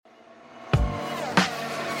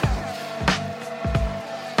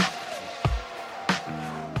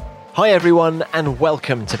Hi everyone, and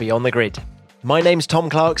welcome to Beyond the Grid. My name's Tom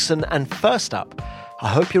Clarkson, and first up, I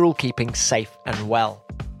hope you're all keeping safe and well.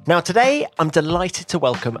 Now today, I'm delighted to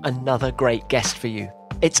welcome another great guest for you.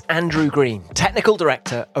 It's Andrew Green, Technical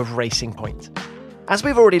Director of Racing Point. As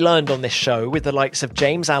we've already learned on this show with the likes of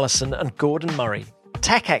James Allison and Gordon Murray,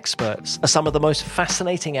 tech experts are some of the most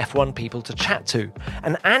fascinating F1 people to chat to,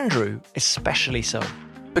 and Andrew especially so.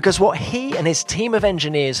 Because what he and his team of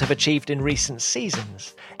engineers have achieved in recent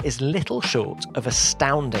seasons is little short of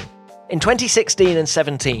astounding. In 2016 and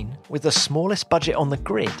 17, with the smallest budget on the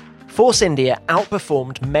grid, Force India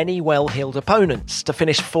outperformed many well-heeled opponents to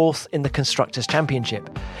finish fourth in the Constructors' Championship.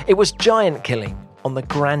 It was giant killing on the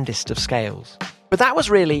grandest of scales. But that was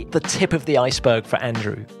really the tip of the iceberg for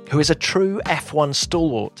Andrew, who is a true F1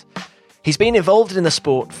 stalwart. He's been involved in the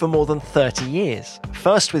sport for more than 30 years,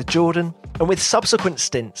 first with Jordan, and with subsequent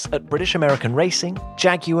stints at British American Racing,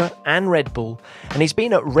 Jaguar and Red Bull, and he's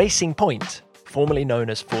been at Racing Point, formerly known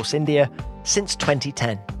as Force India, since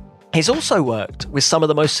 2010. He's also worked with some of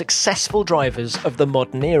the most successful drivers of the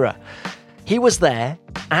modern era. He was there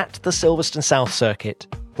at the Silverstone South Circuit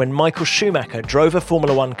when Michael Schumacher drove a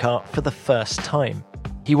Formula One car for the first time.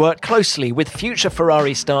 He worked closely with future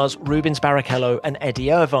Ferrari stars Rubens Barrichello and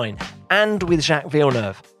Eddie Irvine, and with Jacques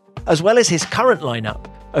Villeneuve, as well as his current lineup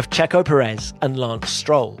of Checo Perez and Lance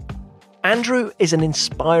Stroll. Andrew is an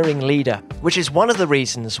inspiring leader, which is one of the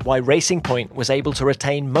reasons why Racing Point was able to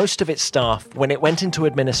retain most of its staff when it went into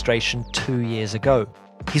administration 2 years ago.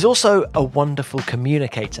 He's also a wonderful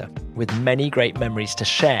communicator with many great memories to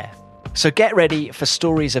share. So get ready for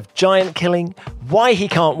stories of giant killing, why he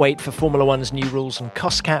can't wait for Formula One's new rules and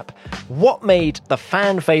cost cap, what made the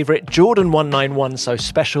fan favourite Jordan 191 so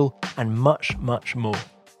special, and much, much more.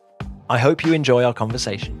 I hope you enjoy our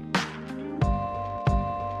conversation.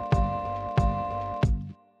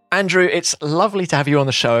 Andrew, it's lovely to have you on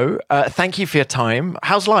the show. Thank you for your time.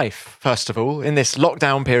 How's life, first of all, in this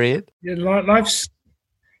lockdown period? Yeah, life's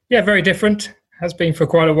very different. Has been for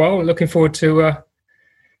quite a while. Looking forward to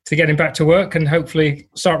getting back to work and hopefully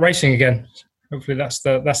start racing again. Hopefully that's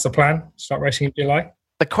the plan. Start racing in July.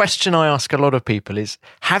 The question I ask a lot of people is,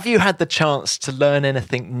 have you had the chance to learn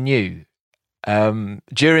anything new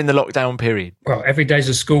during the lockdown period? Well, every day's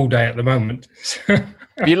a school day at the moment.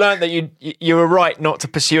 Have you learned that you were right not to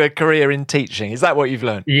pursue a career in teaching? Is that what you've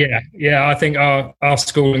learned? Yeah. I think our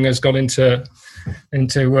schooling has gone into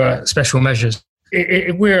special measures.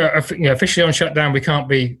 We're officially on shutdown. We can't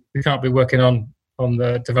be working on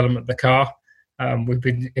the development of the car. We've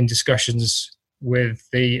been in discussions with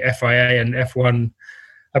the FIA and F1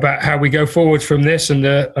 about how we go forward from this, and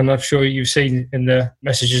I'm sure you've seen in the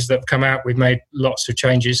messages that have come out, we've made lots of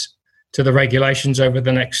changes to the regulations over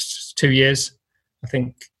the next 2 years. I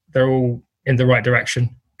think they're all in the right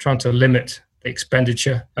direction, trying to limit the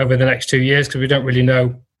expenditure over the next 2 years, because we don't really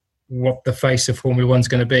know what the face of Formula One's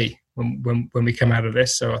going to be when we come out of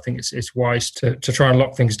this. So I think it's wise to try and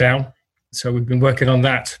lock things down. So we've been working on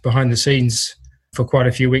that behind the scenes for quite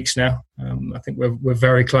a few weeks now. I think we're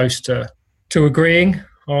very close to agreeing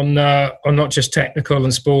on not just technical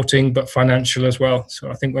and sporting, but financial as well.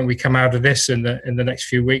 So I think when we come out of this in the next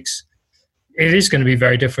few weeks, it is going to be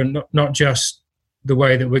very different. Not just the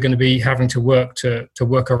way that we're going to be having to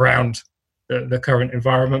work around the current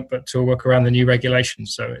environment, but to work around the new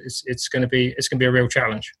regulations. So it's going to be a real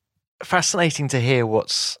challenge. Fascinating to hear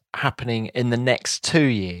what's happening in the next 2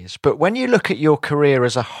 years. But when you look at your career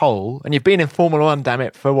as a whole, and you've been in Formula One, damn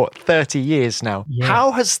it, for 30 years now, yeah. How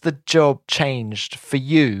has the job changed for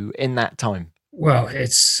you in that time? Well,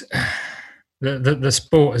 it's the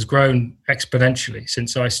sport has grown exponentially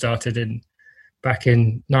since I started back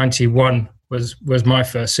in 91 was my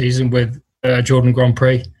first season with Jordan Grand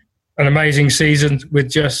Prix. An amazing season with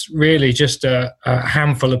just a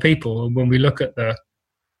handful of people. And when we look at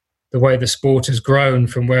the way the sport has grown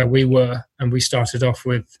from where we were, and we started off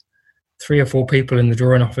with 3 or 4 people in the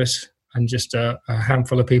drawing office and just a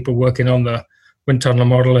handful of people working on the wind tunnel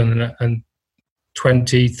model and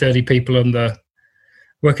 20, 30 people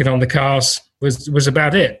working on the cars was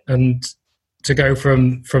about it. And to go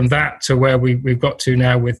from that to where we've got to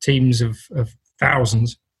now with teams of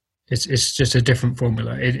thousands, it's just a different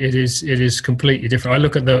formula. It is completely different. I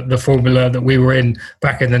look at the formula that we were in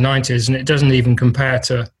back in the 90s, and it doesn't even compare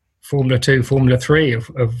to Formula 2, Formula 3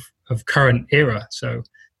 of current era. So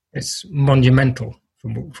it's monumental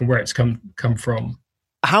from where it's come from.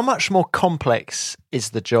 How much more complex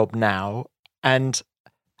is the job now, and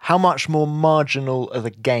how much more marginal are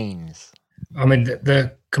the gains? I mean,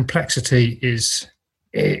 the complexity is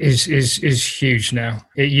huge now.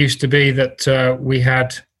 It used to be that we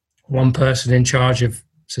had one person in charge of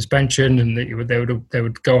suspension, and they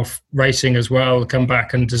would go off racing as well, come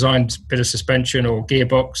back and design a bit of suspension or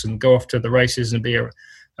gearbox and go off to the races and be a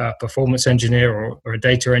performance engineer or a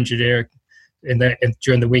data engineer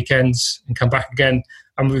during the weekends and come back again.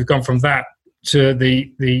 And we've gone from that to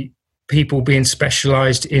the people being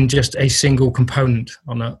specialized in just a single component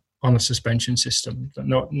on a suspension system,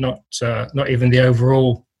 not even the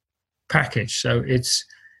overall package. So it's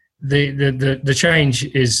the change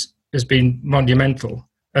has been monumental,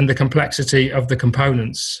 and the complexity of the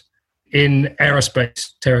components in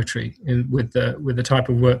aerospace territory with the type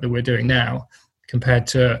of work that we're doing now compared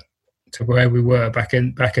to where we were back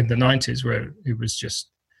in the 90s, where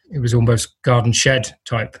it was almost garden shed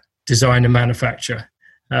type design and manufacture.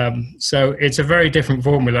 So it's a very different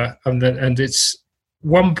formula, and it's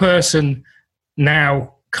one person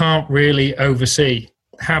now can't really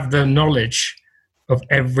have the knowledge of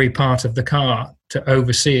every part of the car to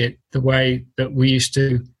oversee it the way that we used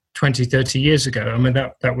to 20, 30 years ago. I mean,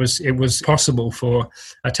 it was possible for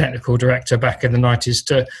a technical director back in the 90s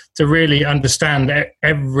to really understand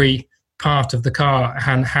every part of the car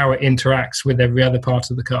and how it interacts with every other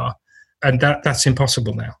part of the car. And that's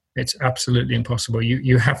impossible now. It's absolutely impossible.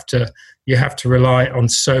 You have to rely on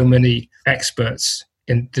so many experts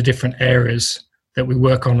in the different areas that we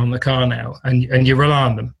work on the car now, and you rely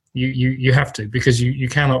on them. You have to, because you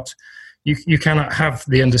cannot have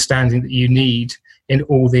the understanding that you need in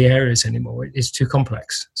all the areas anymore. It's too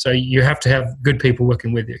complex. So you have to have good people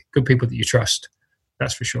working with you, good people that you trust.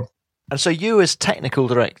 That's for sure. And so you as technical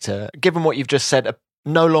director, given what you've just said, are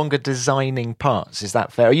no longer designing parts. Is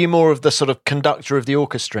that fair? Are you more of the sort of conductor of the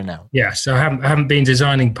orchestra now? Yes, I haven't been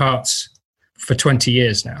designing parts for 20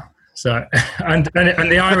 years now. So, and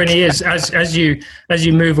the irony is, as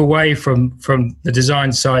you move away from the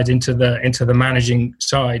design side into the managing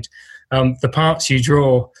side, the parts you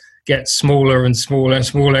draw get smaller and smaller and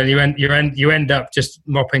smaller. You end up just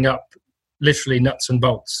mopping up literally nuts and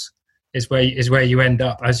bolts. Is where you end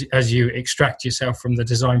up as you extract yourself from the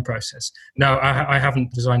design process. No, I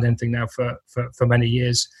haven't designed anything now for many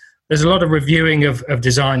years. There's a lot of reviewing of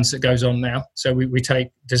designs that goes on now. So we take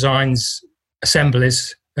designs,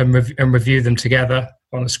 assemblies, and review them together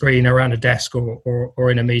on a screen around a desk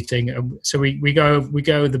or in a meeting. So we go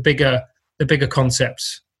the bigger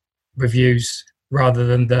concepts reviews rather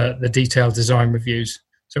than the detailed design reviews.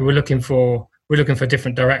 So we're looking for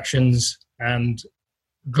different directions and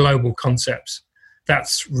global concepts.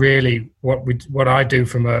 That's really what I do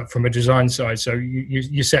from a design side. So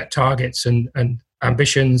you set targets and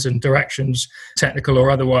ambitions and directions, technical or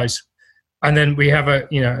otherwise, and then we have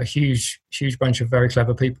a huge bunch of very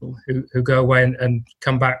clever people who go away and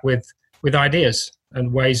come back with ideas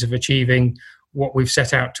and ways of achieving what we've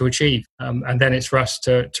set out to achieve, and then it's for us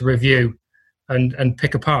to review and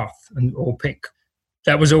pick a path or pick.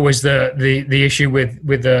 That was always the issue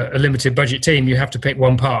with a limited budget team. You have to pick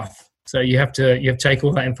one path. So you have to take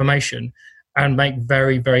all that information and make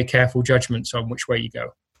very, very careful judgments on which way you go.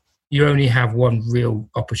 You only have one real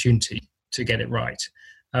opportunity to get it right.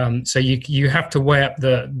 So you have to weigh up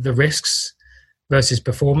the risks versus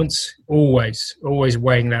performance. Always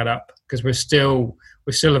weighing that up, because we're still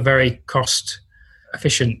a very cost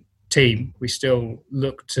efficient team. We still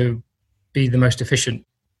look to be the most efficient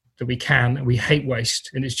that we can, and we hate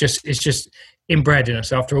waste, and it's just inbred in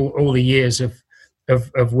us after all the years of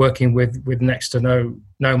working with next to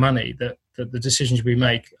no money, that the decisions we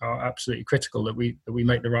make are absolutely critical, that we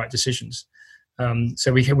make the right decisions.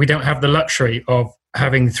 So we don't have the luxury of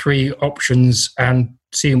having three options and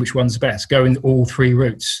seeing which one's best, going all three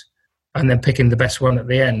routes and then picking the best one at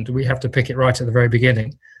the end. We have to pick it right at the very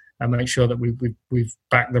beginning and make sure that we've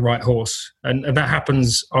backed the right horse, and that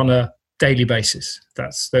happens on a daily basis.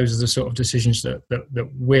 Those are the sort of decisions that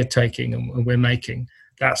we're taking and we're making.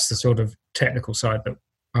 That's the sort of technical side that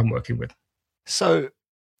I'm working with. So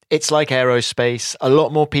it's like aerospace, a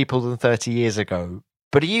lot more people than 30 years ago,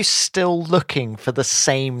 but are you still looking for the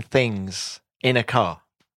same things in a car?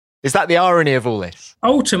 Is that the irony of all this?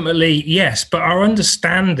 Ultimately, yes, but our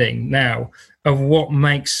understanding now of what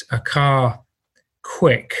makes a car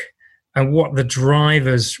quick and what the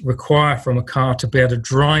drivers require from a car to be able to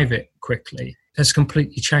drive it quickly has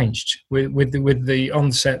completely changed with the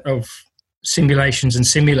onset of simulations and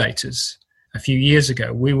simulators a few years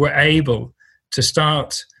ago. We were able to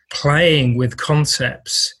start playing with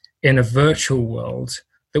concepts in a virtual world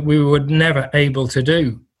that we were never able to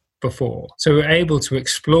do before. So we're able to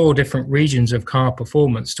explore different regions of car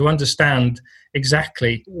performance to understand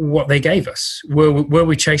exactly what they gave us. Were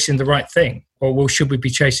we chasing the right thing, or should we be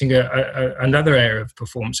chasing another area of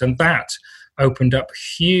performance? And that opened up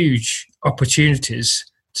huge opportunities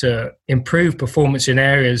to improve performance in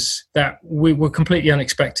areas that we were completely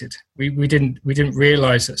unexpected. We didn't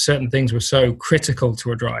realize that certain things were so critical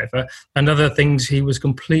to a driver, and other things he was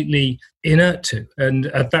completely inert to. And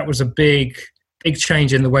that was a big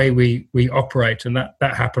change in the way we operate. And that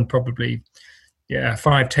happened probably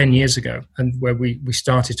 5-10 years ago, and where we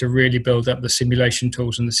started to really build up the simulation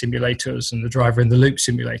tools and the simulators and the driver in the loop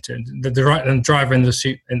simulator. And the driver in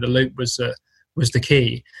the loop was the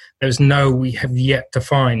key. We have yet to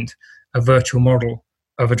find a virtual model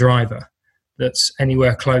of a driver that's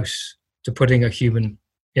anywhere close to putting a human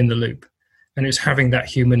in the loop. And it's having that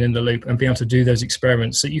human in the loop and being able to do those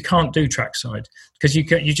experiments that you can't do trackside, because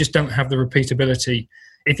you just don't have the repeatability.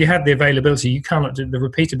 If you had the availability, you cannot do the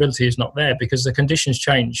repeatability. Is not there because the conditions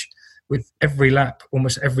change with every lap,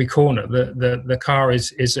 almost every corner. The car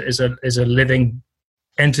is a living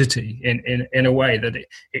entity in a way that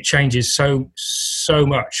it changes so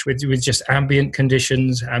much with just ambient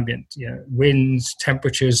conditions, winds,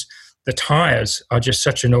 temperatures. The tires are just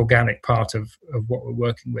such an organic part of what we're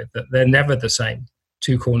working with that they're never the same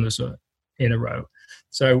two corners in a row.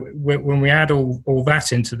 So when we add all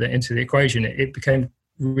that into the equation, it became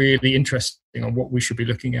really interesting on what we should be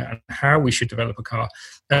looking at and how we should develop a car,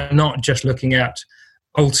 and not just looking at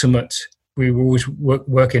ultimate. We were always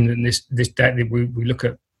working in this we look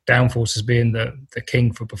at downforce as being the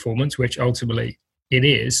king for performance, which ultimately it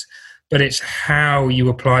is, but it's how you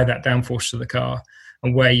apply that downforce to the car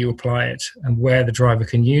and where you apply it and where the driver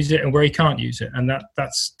can use it and where he can't use it. And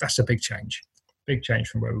that's a big change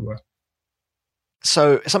from where we were.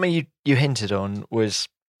 So something you hinted on was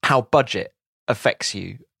how budget affects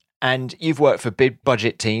you. And you've worked for big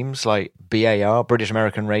budget teams like BAR, British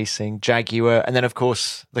American Racing, Jaguar, and then, of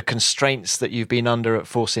course, the constraints that you've been under at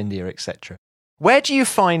Force India, etc. Where do you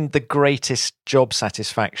find the greatest job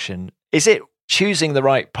satisfaction? Is it choosing the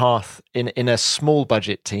right path in a small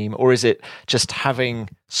budget team, or is it just having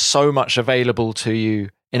so much available to you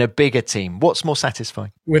in a bigger team? What's more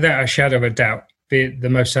satisfying? Without a shadow of a doubt, the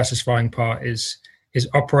most satisfying part is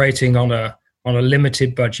operating on a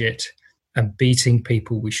limited budget and beating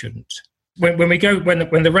people we shouldn't. When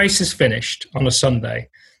the race is finished on a Sunday,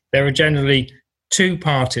 there are generally two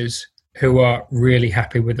parties who are really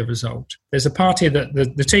happy with the result. There's a party that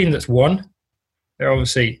the team that's won, they're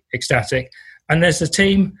obviously ecstatic, and there's the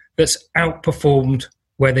team that's outperformed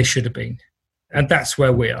where they should have been. And that's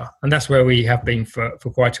where we are. And that's where we have been for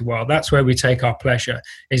quite a while. That's where we take our pleasure,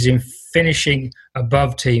 is in finishing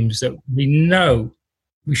above teams that we know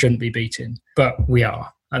we shouldn't be beating, but we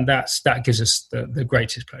are. And that gives us the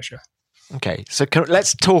greatest pleasure. Okay, so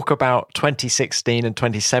let's talk about 2016 and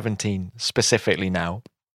 2017 specifically now.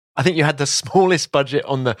 I think you had the smallest budget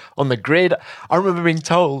on the grid. I remember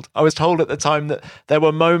I was told at the time that there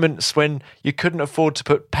were moments when you couldn't afford to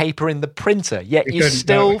put paper in the printer, yet you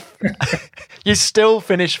still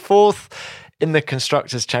finished fourth in the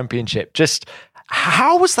Constructors' Championship. Just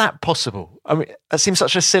how was that possible? I mean, that seems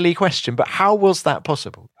such a silly question, but how was that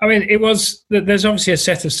possible? I mean, there's obviously a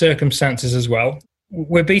set of circumstances as well.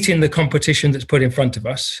 We're beating the competition that's put in front of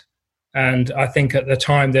us. And I think at the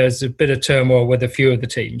time there's a bit of turmoil with a few of the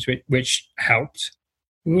teams, which helped.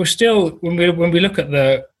 We were still, when we look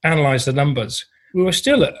at analyse the numbers, we were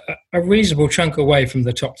still a reasonable chunk away from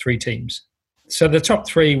the top three teams. So the top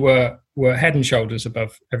three were head and shoulders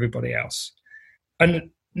above everybody else. And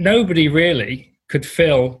nobody really could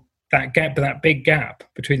fill that gap, that big gap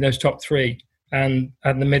between those top three and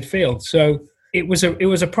the midfield. So it was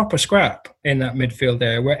a proper scrap in that midfield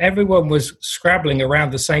area where everyone was scrabbling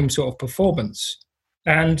around the same sort of performance.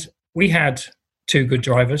 And we had two good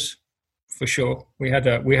drivers, for sure. We had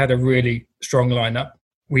a really strong lineup.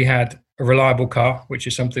 We had a reliable car, which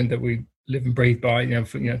is something that we live and breathe by.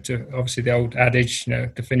 To obviously the old adage,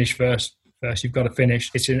 to finish first you've got to finish.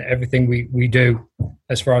 It's in everything we do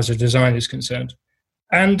as far as the design is concerned.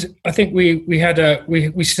 And I think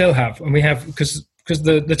we still have, and we have because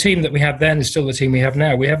the team that we had then is still the team we have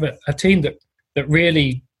now. We have a team that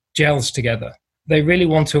really gels together. They really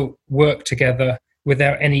want to work together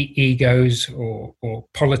without any egos or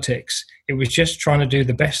politics. It was just trying to do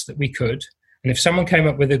the best that we could. And if someone came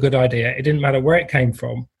up with a good idea, it didn't matter where it came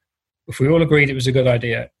from. If we all agreed it was a good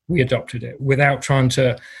idea, we adopted it without trying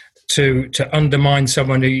to undermine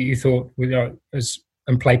someone who you thought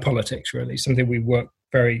and play politics. Really, something we work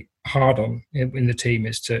very hard on in the team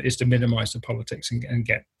is to minimise the politics and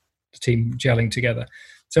get the team gelling together.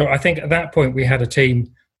 So I think at that point we had a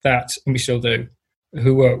team that, and we still do,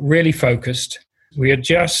 who were really focused. We had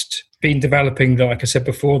just been developing, like I said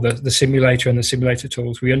before, the simulator and the simulator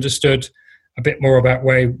tools. We understood a bit more about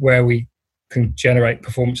where we can generate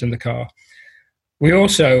performance in the car. We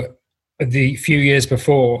also the few years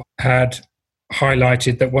before had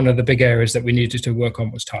highlighted that one of the big areas that we needed to work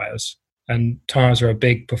on was tyres. And tyres are a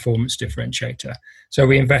big performance differentiator. So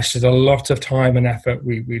we invested a lot of time and effort.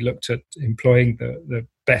 We looked at employing the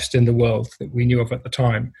best in the world that we knew of at the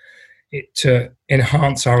time to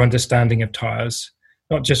enhance our understanding of tyres,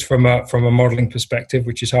 not just from a modelling perspective,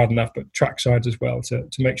 which is hard enough, but trackside as well, to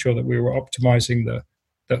make sure that we were optimising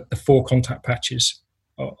the 4 contact patches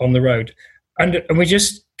on the road. And we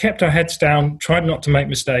just kept our heads down, tried not to make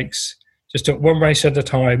mistakes, just took one race at a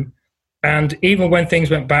time. And even when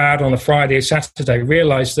things went bad on a Friday or Saturday,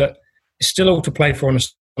 realised that it's still all to play for on a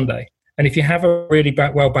Sunday. And if you have a really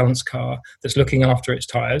well-balanced car that's looking after its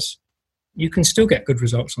tyres, you can still get good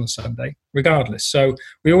results on a Sunday, regardless. So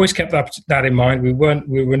we always kept that in mind. We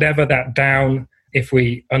were never that down if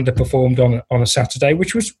we underperformed on a Saturday,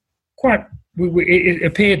 which was it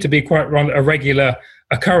appeared to be quite a regular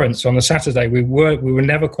occurrence on the Saturday. We were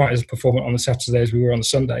never quite as performant on the Saturday as we were on the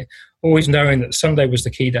Sunday, always knowing that Sunday was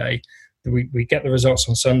the key day. We get the results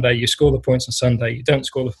on Sunday, you score the points on Sunday, you don't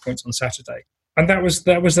score the points on Saturday. And that was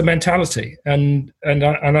the mentality. And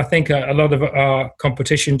I think a lot of our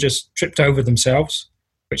competition just tripped over themselves,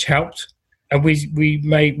 which helped. And we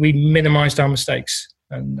minimised our mistakes.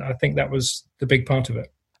 And I think that was the big part of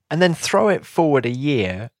it. And then throw it forward a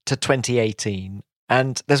year to 2018.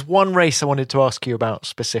 And there's one race I wanted to ask you about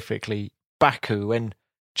specifically, Baku, and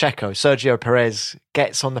Sergio Perez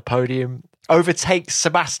gets on the podium, overtakes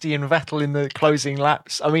Sebastian Vettel in the closing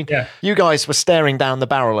laps. I mean, You guys were staring down the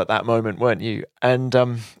barrel at that moment, weren't you? And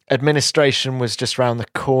administration was just round the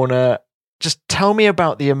corner. Just tell me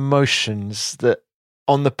about the emotions that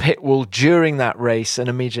on the pit wall during that race and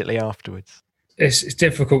immediately afterwards. It's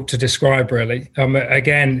difficult to describe, really.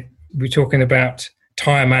 Again, we're talking about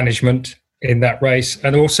tyre management in that race.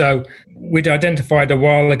 And also, we'd identified a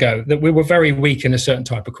while ago that we were very weak in a certain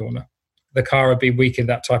type of corner. The car had been weak in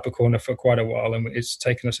that type of corner for quite a while, and it's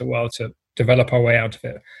taken us a while to develop our way out of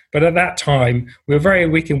it. But at that time, we were very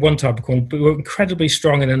weak in one type of corner, but we were incredibly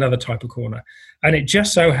strong in another type of corner. And it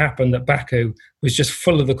just so happened that Baku was just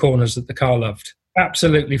full of the corners that the car loved,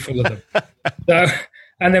 absolutely full of them.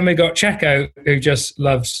 And then we got Checo, who just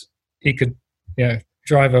loves, he could,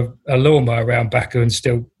 drive a lawnmower around Baku and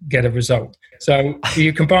still get a result. So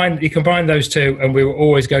you combine those two, and we were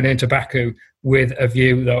always going into Baku with a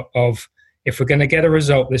view of, if we're going to get a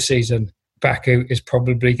result this season, Baku is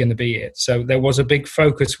probably going to be it. So there was a big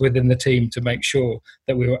focus within the team to make sure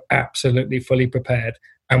that we were absolutely fully prepared,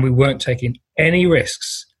 and we weren't taking any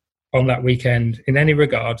risks on that weekend in any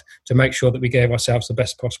regard, to make sure that we gave ourselves the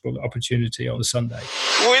best possible opportunity on the Sunday.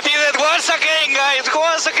 We did it once again, guys,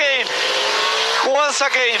 once again.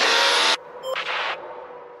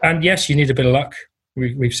 And yes, you need a bit of luck.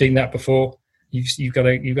 We've seen that before. You've got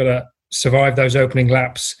to survive those opening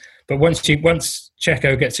laps. But once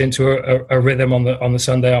Checo gets into a rhythm on the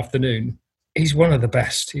Sunday afternoon, he's one of the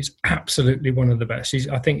best. He's absolutely one of the best.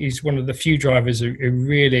 I think he's one of the few drivers who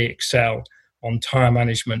really excel on tyre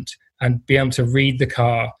management and be able to read the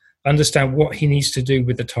car, understand what he needs to do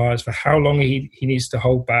with the tyres, for how long he needs to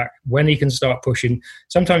hold back, when he can start pushing.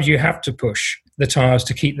 Sometimes you have to push the tyres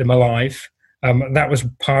to keep them alive. That was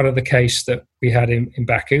part of the case that we had in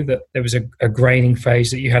Baku, that there was a graining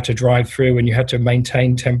phase that you had to drive through, and you had to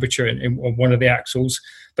maintain temperature in one of the axles.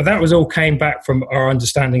 But that was all came back from our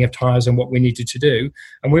understanding of tyres and what we needed to do.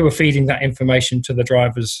 And we were feeding that information to the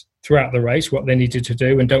drivers throughout the race, what they needed to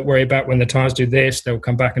do. And don't worry about when the tyres do this, they'll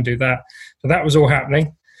come back and do that. So that was all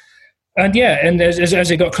happening. And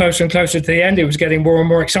as it got closer and closer to the end, it was getting more and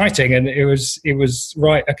more exciting. And it was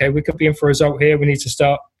right, okay, we could be in for a result here. We need to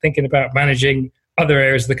start thinking about managing other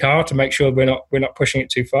areas of the car to make sure we're not pushing it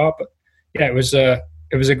too far. But yeah, it was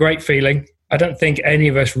a great feeling. I don't think any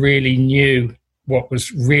of us really knew what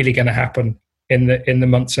was really going to happen in the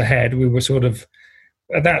months ahead. We were sort of,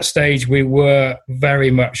 at that stage, we were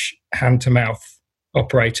very much hand to mouth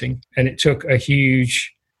operating, and it took a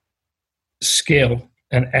huge skill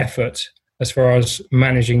and effort as far as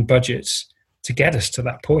managing budgets to get us to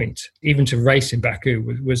that point. Even to race in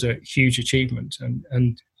Baku was a huge achievement,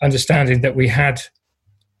 and understanding that we had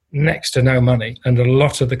next to no money, and a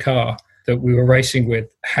lot of the car that we were racing with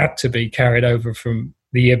had to be carried over from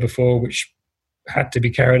the year before, which had to be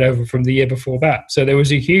carried over from the year before that. So there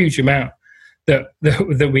was a huge amount that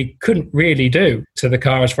we couldn't really do to the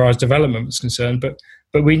car as far as development was concerned, but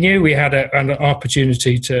we knew we had an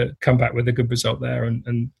opportunity to come back with a good result there.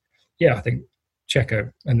 And yeah, I think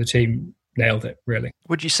Checo and the team nailed it, really.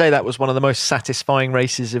 Would you say that was one of the most satisfying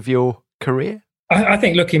races of your career? I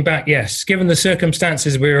think looking back, yes, given the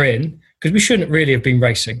circumstances we were in, because we shouldn't really have been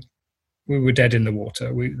racing. dead in the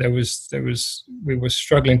water. We were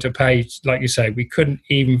struggling to pay, like you say, we couldn't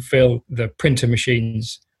even fill the printer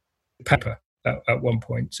machines paper at one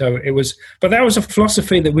point. So it was, but that was a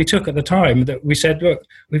philosophy that we took at the time, that we said, look,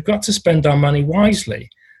 we've got to spend our money wisely,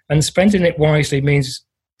 and spending it wisely means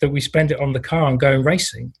that we spend it on the car and going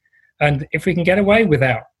racing. And if we can get away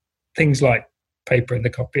without things like paper in the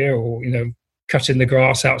copier, or cutting the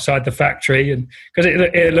grass outside the factory, and because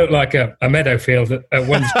it looked like a meadow field at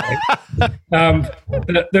one stage,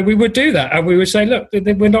 that we would do that, and we would say, look,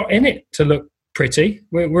 we're not in it to look pretty,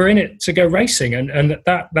 we're in it to go racing, and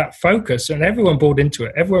that focus, and everyone bought into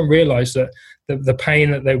it. Everyone realized that the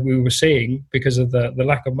pain that we were seeing because of the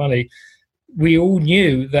lack of money, we all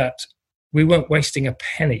knew that we weren't wasting a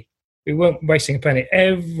penny. We weren't wasting a penny.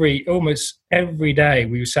 Almost every day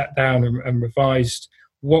we sat down and revised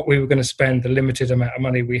what we were going to spend, the limited amount of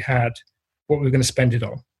money we had, what we were going to spend it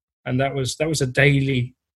on. And that was a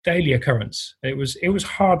daily occurrence. It was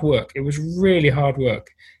hard work. It was really hard work.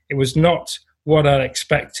 It was not what I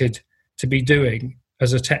expected to be doing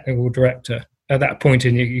as a technical director at that point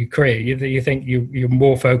in your career. You think you're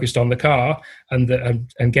more focused on the car and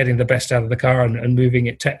getting the best out of the car and moving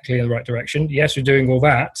it technically in the right direction. Yes, you're doing all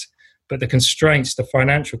that, but the constraints, the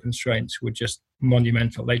financial constraints, were just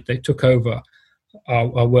monumental. They took over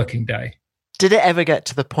our working day. Did it ever get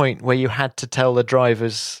to the point where you had to tell the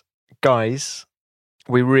drivers, guys,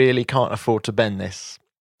 we really can't afford to bend this?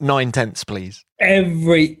 9/10, please.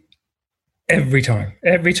 Every time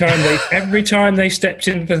they stepped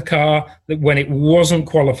into the car, that when it wasn't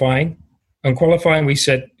qualifying, and qualifying, we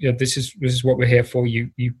said, this is what we're here for.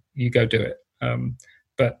 You go do it.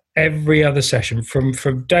 But every other session,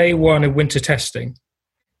 from day one of winter testing,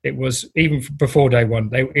 it was, even before day one,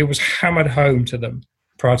 it was hammered home to them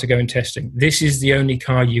prior to going testing. This is the only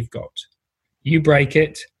car you've got. You break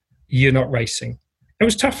it, you're not racing. It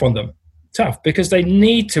was tough on them, because they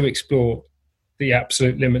need to explore the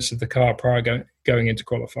absolute limits of the car prior going into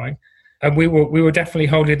qualifying, and we were definitely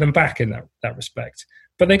holding them back in that respect.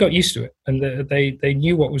 But they got used to it, and they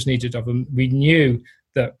knew what was needed of them. We knew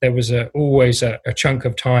that there was always a chunk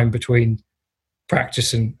of time between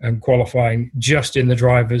practice and qualifying, just in the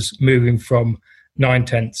drivers moving from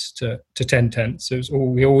 9/10 to 10/10. So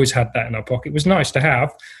we always had that in our pocket. It was nice to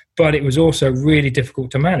have, but it was also really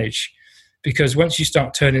difficult to manage, because once you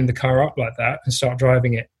start turning the car up like that and start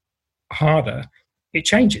driving it harder, it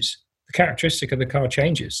changes. The characteristic of the car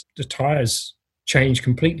changes. The tires change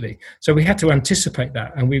completely. So we had to anticipate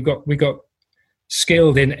that, and we got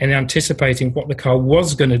skilled in anticipating what the car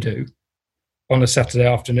was going to do on a Saturday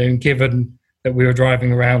afternoon, given that we were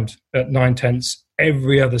driving around at 9/10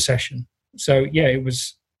 every other session. So yeah,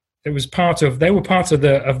 they were part of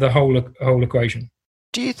the whole equation.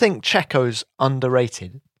 Do you think Checo's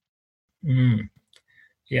underrated?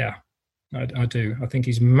 Yeah, I do. I think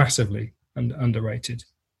he's massively underrated.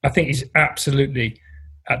 I think he's absolutely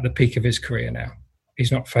at the peak of his career now.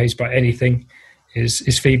 He's not fazed by anything.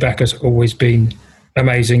 His feedback has always been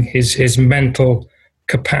amazing. His mental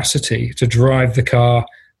capacity to drive the car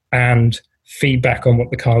and feedback on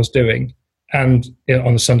what the car is doing, and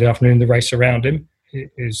on a Sunday afternoon, the race around him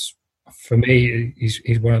is, for me,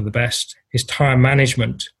 he's one of the best. His tyre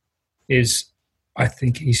management is, I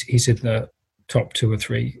think he's in the top 2 or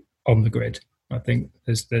 3 on the grid. I think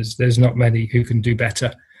there's not many who can do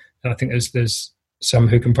better. And I think there's some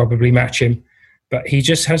who can probably match him, but he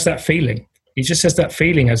just has that feeling. He just has that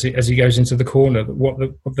feeling as he goes into the corner, that what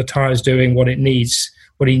the tyre's doing, what he needs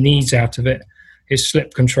out of it. His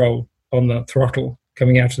slip control on the throttle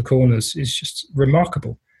coming out of the corners is just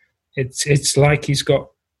remarkable. It's like he's got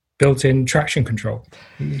built-in traction control.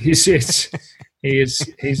 I think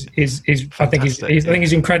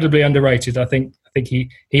he's incredibly underrated. I think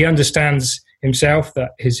he understands himself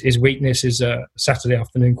that his weakness is Saturday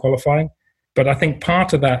afternoon qualifying. But I think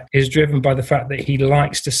part of that is driven by the fact that he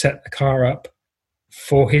likes to set the car up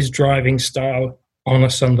for his driving style on a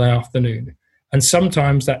Sunday afternoon. And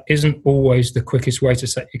sometimes that isn't always the quickest way to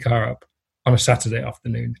set your car up on a Saturday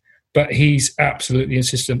afternoon. But he's absolutely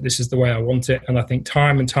insistent, this is the way I want it. And I think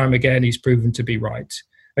time and time again, he's proven to be right.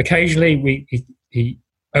 Occasionally, he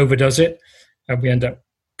overdoes it, and we end up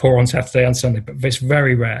poor on Saturday and Sunday. But it's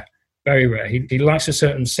very rare. Very rare. He likes a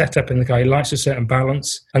certain setup in the car. He likes a certain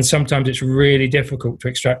balance. And sometimes it's really difficult to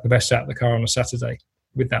extract the best out of the car on a Saturday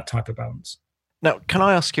with that type of balance. Now, can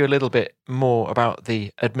I ask you a little bit more about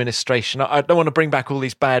the administration? I don't want to bring back all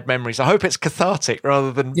these bad memories. I hope it's cathartic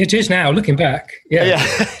rather than... It is now, looking back. Yeah.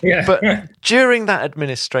 But during that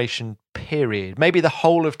administration period, maybe the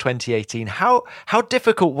whole of 2018, how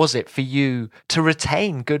difficult was it for you to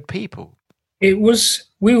retain good people? We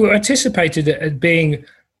were anticipated as being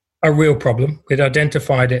a real problem. We'd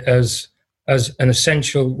identified it as an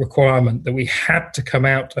essential requirement that we had to come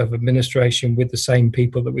out of administration with the same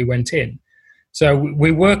people that we went in. So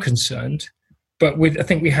we were concerned, but I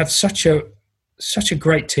think we had such a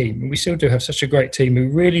great team, and we still do have such a great team who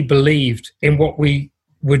really believed in what we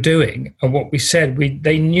were doing and what we said.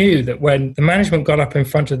 They knew that when the management got up in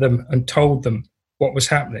front of them and told them what was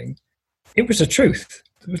happening, it was the truth.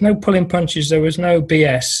 There was no pulling punches. There was no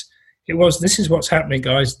BS. It was, this is what's happening,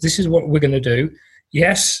 guys. This is what we're going to do.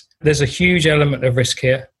 Yes, there's a huge element of risk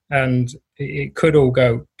here, and it could all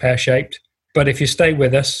go pear-shaped. But if you stay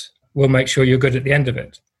with us, we'll make sure you're good at the end of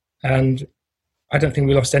it. And I don't think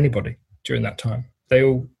we lost anybody during that time. They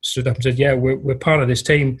all stood up and said, yeah, we're part of this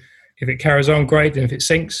team. If it carries on, great. And if it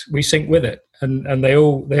sinks, we sink with it. And they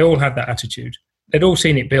all had that attitude. They'd all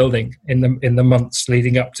seen it building in the months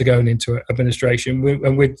leading up to going into administration.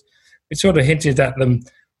 We'd sort of hinted at them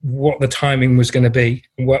what the timing was going to be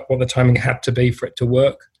and what the timing had to be for it to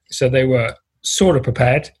work. So they were sort of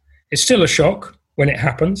prepared. It's still a shock when it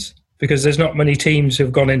happens, because there's not many teams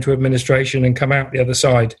who've gone into administration and come out the other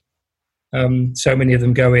side. So many of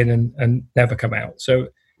them go in and never come out. So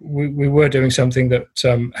we were doing something that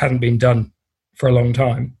hadn't been done for a long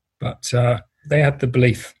time, but they had the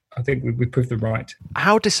belief. I think we proved them right.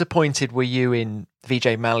 How disappointed were you in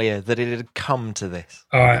Vijay Mallya that it had come to this?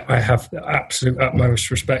 I have the absolute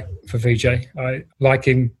utmost respect for Vijay. I like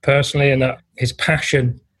him personally, and his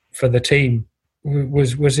passion for the team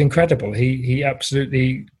was incredible. He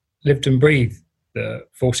absolutely lived and breathed the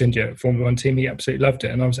Force India Formula One team. He absolutely loved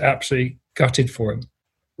it, and I was absolutely gutted for him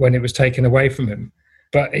when it was taken away from him.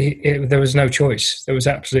 But there was no choice. There was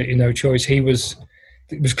absolutely no choice. It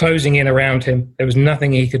was closing in around him. There was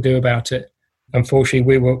nothing he could do about it.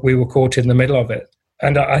 Unfortunately, we were caught in the middle of it,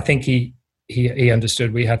 and I think he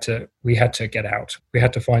understood we had to get out. We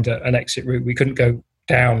had to find an exit route. We couldn't go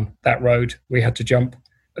down that road. We had to jump.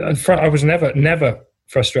 I was never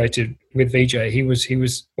frustrated with Vijay. He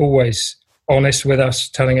was always honest with us,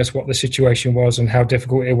 telling us what the situation was and how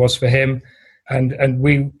difficult it was for him. And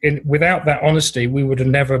without that honesty, we would have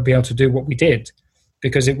never been able to do what we did,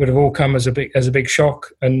 because it would have all come as a big shock,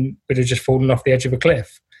 and we'd have just fallen off the edge of a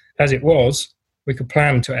cliff. As it was, we could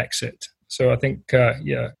plan to exit. So I think, I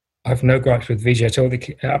have no gripes with Vijay at all.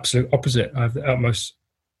 The absolute opposite. I have the utmost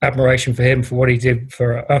admiration for him for what he did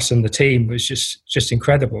for us, and the team was just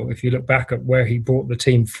incredible. If you look back at where he brought the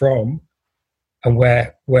team from and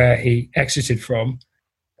where he exited from,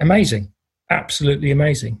 amazing, absolutely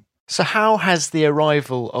amazing. So how has the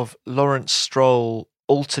arrival of Lawrence Stroll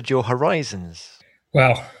altered your horizons?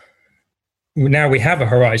 Well, now we have a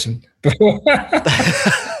horizon. Before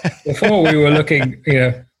we were looking,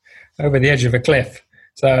 over the edge of a cliff.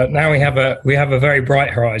 So now we have a very bright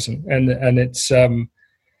horizon, and it's.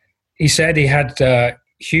 He said he had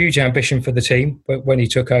huge ambition for the team, but when he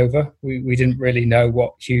took over, we didn't really know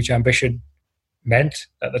what huge ambition meant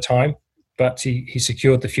at the time. But he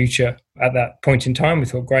secured the future at that point in time. We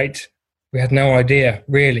thought, great. We had no idea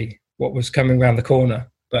really what was coming around the corner,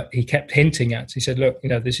 but he kept hinting at. He said, "Look,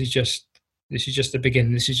 this is just the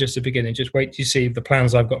beginning. This is just the beginning. Just wait till you see the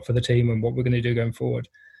plans I've got for the team and what we're going to do going forward."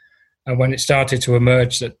 And when it started to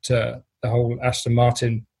emerge that the whole Aston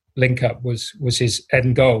Martin link-up was his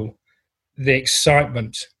end goal, the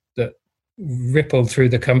excitement that rippled through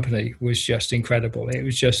the company was just incredible. It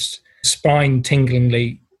was just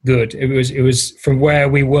spine-tinglingly good. It was from where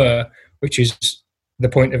we were, which is the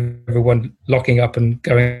point of everyone locking up and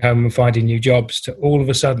going home and finding new jobs, to all of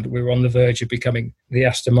a sudden we were on the verge of becoming the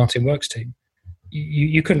Aston Martin Works team.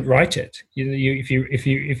 You couldn't write it.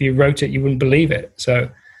 If you wrote it, you wouldn't believe it. So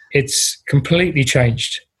it's completely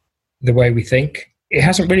changed the way we think. It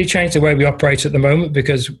hasn't really changed the way we operate at the moment,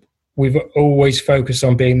 because we've always focused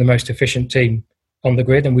on being the most efficient team on the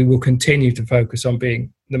grid, and we will continue to focus on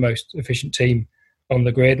being the most efficient team on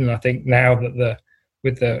the grid. And I think now that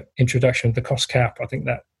with the introduction of the cost cap, I think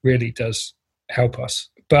that really does help us.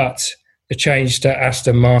 But the change to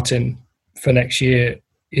Aston Martin for next year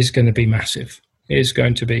is going to be massive. It is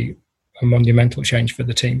going to be a monumental change for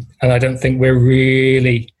the team. And I don't think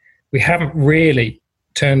we haven't really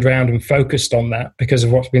turned around and focused on that because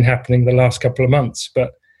of what's been happening the last couple of months.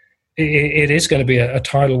 But it is going to be a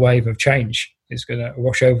tidal wave of change. It's going to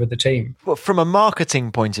wash over the team. Well, from a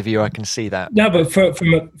marketing point of view, I can see that. No, but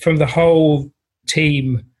from the whole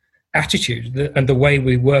team attitude and the way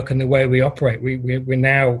we work and the way we operate, we're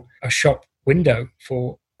now a shop window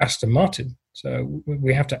for Aston Martin. So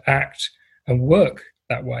we have to act and work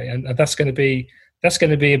that way, and that's going to be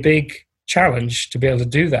a big challenge to be able to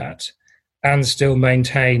do that and still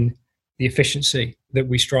maintain the efficiency that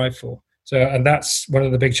we strive for. So, and that's one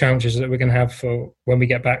of the big challenges that we're going to have for when we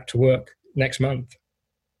get back to work next month.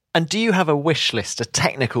 And do you have a wish list, a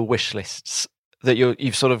technical wish list that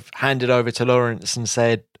you've sort of handed over to Lawrence and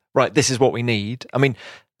said, right, this is what we need? I mean,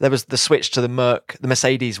 there was the switch to the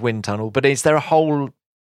Mercedes wind tunnel, but is there a whole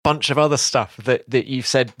bunch of other stuff that you've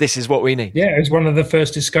said, this is what we need? Yeah, it was one of the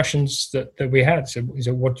first discussions that we had. So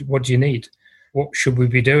what do you need? What should we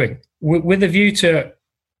be doing? With a view to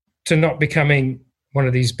not becoming one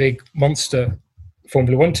of these big monster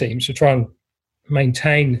Formula One teams, to try and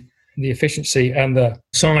maintain the efficiency and the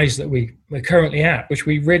size that we're currently at, which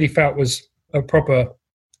we really felt was a proper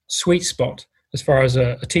sweet spot as far as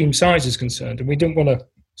a team size is concerned. And we didn't want to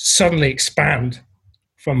suddenly expand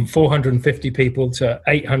from 450 people to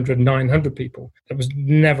 800, 900 people. That was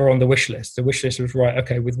never on the wish list. The wish list was, right,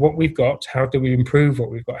 okay, with what we've got, how do we improve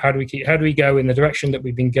what we've got? How do we go in the direction that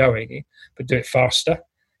we've been going, but do it faster?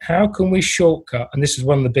 How can we shortcut? And this is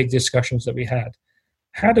one of the big discussions that we had.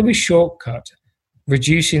 How do we shortcut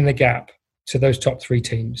reducing the gap to those top three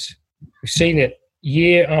teams? We've seen it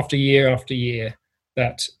year after year after year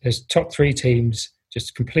that there's top three teams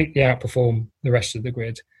just completely outperform the rest of the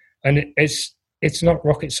grid. And it's not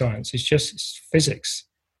rocket science, it's physics.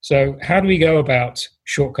 So how do we go about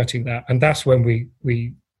shortcutting that? And that's when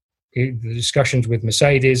the discussions with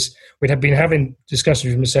Mercedes, we'd have been having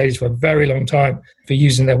discussions with Mercedes for a very long time for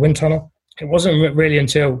using their wind tunnel. It wasn't really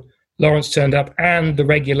until Lawrence turned up and the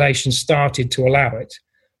regulations started to allow it.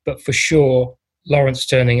 But for sure, Lawrence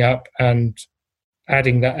turning up and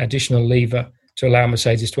adding that additional lever to allow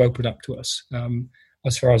Mercedes to open up to us.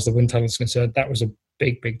 As far as the wind tunnel is concerned, that was a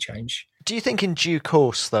big, big change. Do you think in due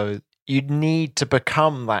course, though, you'd need to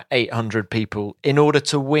become that 800 people in order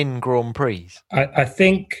to win Grand Prix? I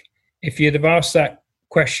think if you'd have asked that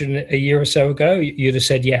question a year or so ago, you'd have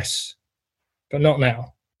said yes, but not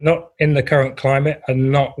now. Not in the current climate,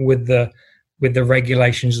 and not with the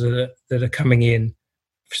regulations that are coming in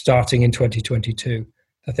starting in 2022.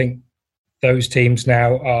 I think those teams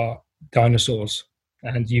now are dinosaurs,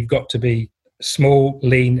 and you've got to be small,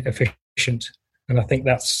 lean, efficient. And I think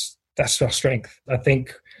that's our strength. I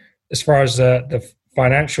think as far as the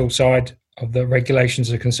financial side of the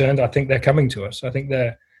regulations are concerned, I think they're coming to us. I think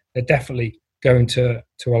they're definitely going to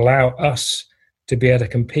allow us to be able to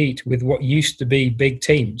compete with what used to be big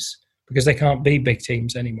teams, because they can't be big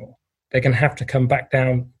teams anymore. They're going to have to come back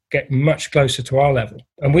down, get much closer to our level.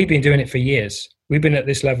 And we've been doing it for years. We've been at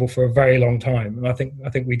this level for a very long time. And I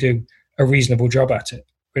think we do a reasonable job at it.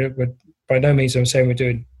 We're by no means I'm saying we're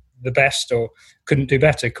doing the best or couldn't do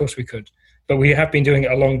better. Of course we could. But we have been doing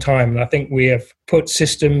it a long time. And I think we have put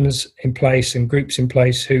systems in place and groups in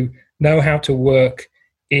place who know how to work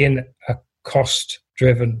in a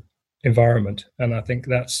cost-driven environment. And I think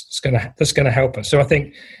that's going to help us. So I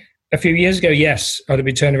think a few years ago, yes, I'd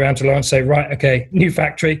be turning around to Lawrence and say, right, okay, new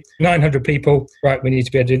factory, 900 people, right, we need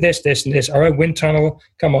to be able to do this, this, and this. Our own wind tunnel,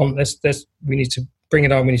 come on, we need to bring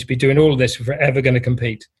it on. We need to be doing all of this if we're ever going to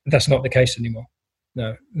compete. That's not the case anymore.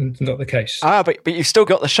 No, not the case. But you've still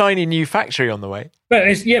got the shiny new factory on the way. But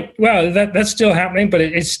that's still happening. But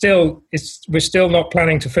we're still not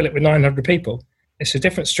planning to fill it with 900 people. It's a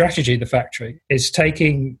different strategy. The factory is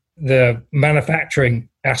taking the manufacturing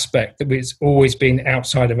aspect that has always been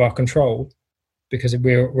outside of our control, because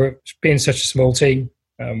we're being such a small team.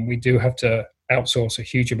 We do have to outsource a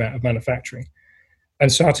huge amount of manufacturing, and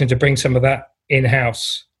starting to bring some of that in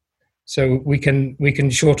house, so we can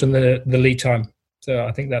shorten the lead time. So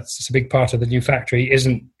I think that's a big part of the new factory.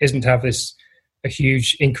 Isn't to have a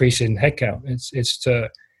huge increase in headcount. It's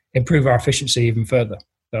to improve our efficiency even further.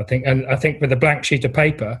 So I think with a blank sheet of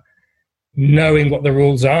paper, knowing what the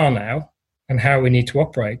rules are now and how we need to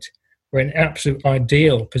operate, we're in an absolute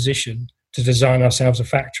ideal position to design ourselves a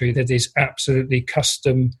factory that is absolutely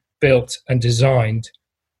custom built and designed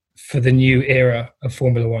for the new era of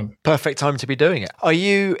Formula One. Perfect time to be doing it. Are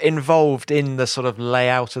you involved in the sort of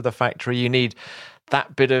layout of the factory? You need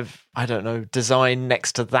that bit of, I don't know, design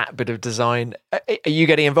next to that bit of design. Are you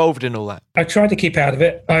getting involved in all that? I try to keep out of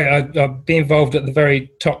it. I'll be involved at the very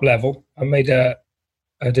top level. I made a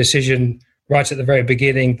decision right at the very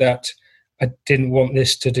beginning that I didn't want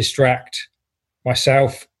this to distract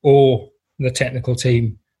myself or the technical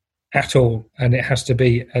team at all, and it has to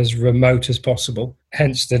be as remote as possible.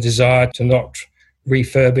 Hence the desire to not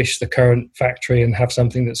refurbish the current factory and have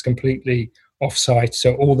something that's completely off-site.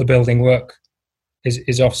 So all the building work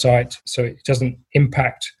is off-site, so it doesn't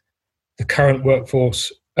impact the current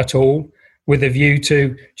workforce at all, with a view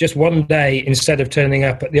to just one day, instead of turning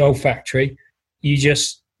up at the old factory, you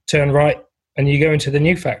just turn right and you go into the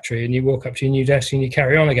new factory and you walk up to your new desk and you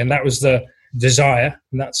carry on again. That was the desire,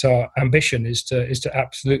 and that's our ambition, is to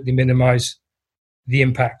absolutely minimise the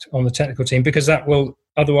impact on the technical team, because that will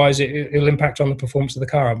otherwise it'll impact on the performance of the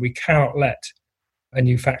car, and we cannot let a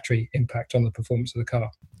new factory impact on the performance of the car.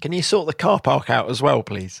 Can you sort the car park out as well,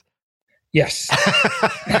 please? Yes.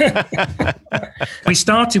 We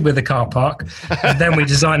started with the car park, and then we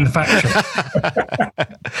designed the factory.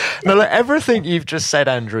 Now, look, everything you've just said,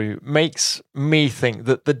 Andrew, makes me think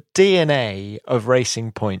that the DNA of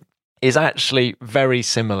Racing Point is actually very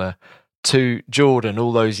similar to Jordan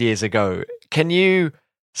all those years ago. Can you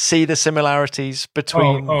see the similarities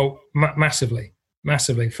between?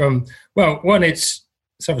 Massively. From, well, one, it's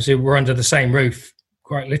obviously we're under the same roof.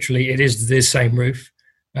 Quite literally, it is the same roof.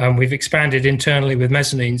 We've expanded internally with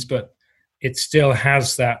mezzanines, but it still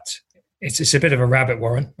has that. It's a bit of a rabbit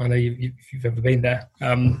warren. I know you've ever been there,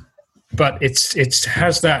 but it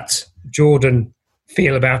has that Jordan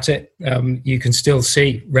feel about it. You can still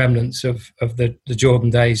see remnants of the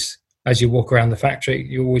Jordan days as you walk around the factory.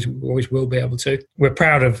 You always will be able to. We're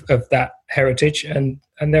proud of that heritage, and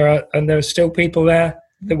there are still people there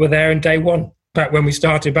that were there in day one. Back when we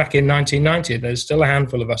started back in 1990, there's still a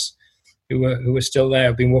handful of us who were still there,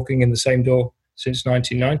 have been walking in the same door since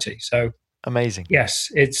 1990. So amazing. Yes,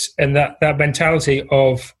 and that mentality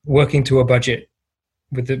of working to a budget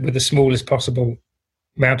with the smallest possible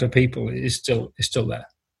amount of people is still there.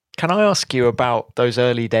 Can I ask you about those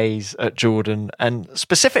early days at Jordan, and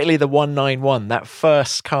specifically the 191, that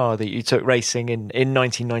first car that you took racing in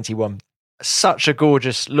 1991? Such a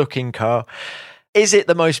gorgeous looking car. Is it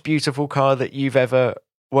the most beautiful car that you've ever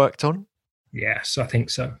worked on? Yes, I think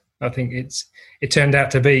so. I think it turned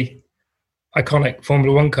out to be iconic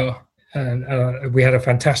Formula One car, and we had a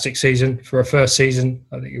fantastic season for a first season.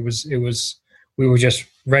 I think it was we were just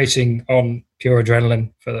racing on pure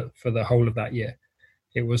adrenaline for the whole of that year.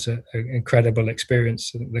 It was an incredible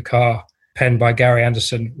experience. The car penned by Gary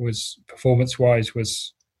Anderson was performance-wise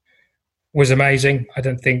was amazing. I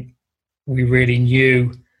don't think we really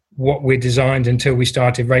knew what we designed until we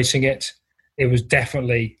started racing it. It was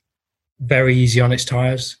definitely very easy on its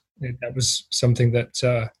tyres. That was something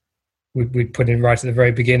that we'd put in right at the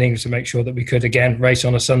very beginning to make sure that we could, again, race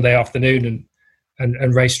on a Sunday afternoon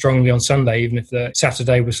and race strongly on Sunday, even if the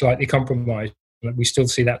Saturday was slightly compromised. We still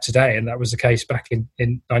see that today, and that was the case back in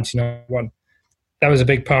 1991. That was a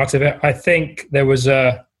big part of it. I think there was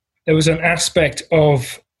an aspect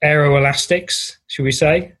of aeroelastics, should we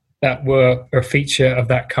say, that were a feature of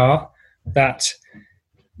that car that,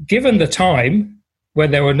 given the time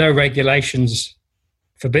when there were no regulations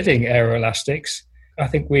forbidding aeroelastics, I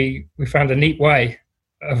think we found a neat way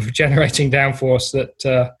of generating downforce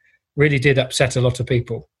that really did upset a lot of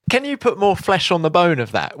people. Can you put more flesh on the bone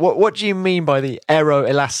of that? What do you mean by the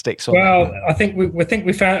aeroelastics? I think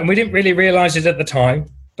we found, and we didn't really realise it at the time,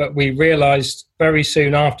 but we realised very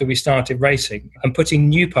soon after we started racing and putting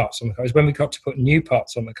new parts on the car, is when we got to put new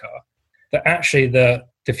parts on the car, that actually the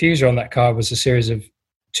diffuser on that car was a series of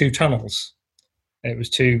two tunnels. It was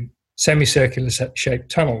two semicircular shaped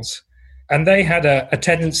tunnels, and they had a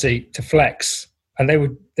tendency to flex, and they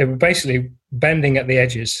were basically bending at the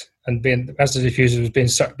edges, and as the diffuser was being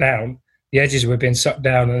sucked down, the edges were being sucked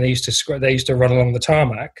down, and they used to run along the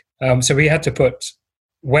tarmac. So we had to put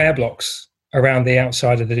wear blocks around the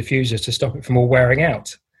outside of the diffuser to stop it from all wearing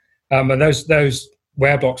out. And those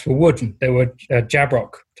wear blocks were wooden. They were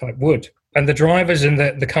Jabrock type wood. And the drivers in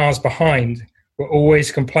the cars behind were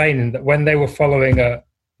always complaining that when they were following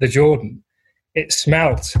the Jordan, it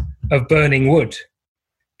smelt of burning wood,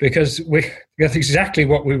 because that's exactly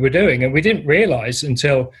what we were doing. And we didn't realize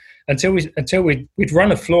until we'd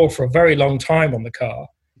run a floor for a very long time on the car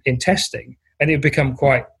in testing, and it had become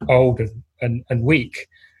quite old and weak.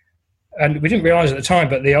 And we didn't realize at the time,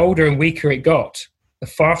 but the older and weaker it got, the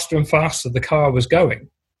faster and faster the car was going.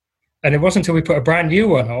 And it wasn't until we put a brand new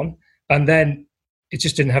one on, and then it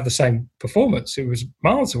just didn't have the same performance. It was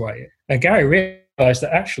miles away. And Gary realized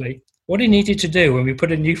that actually what he needed to do when we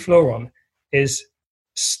put a new floor on is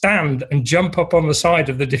stand and jump up on the side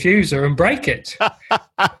of the diffuser and break it.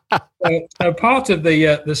 So part of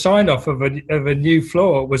the sign-off of a new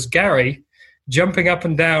floor was Gary jumping up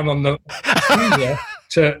and down on the diffuser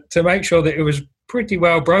to make sure that it was pretty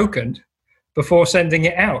well broken before sending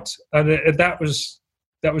it out. And that was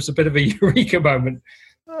a bit of a eureka moment.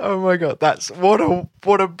 Oh my God, that's what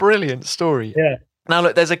a brilliant story. Yeah. Now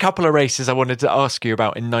look, there's a couple of races I wanted to ask you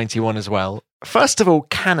about in 91 as well. First of all,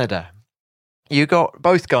 Canada. You got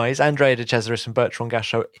both guys, Andrea de Cesaris and Bertrand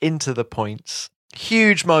Gachot, into the points.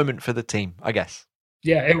 Huge moment for the team, I guess.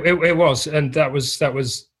 Yeah, it was, and that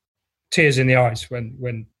was tears in the eyes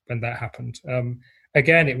when when that happened.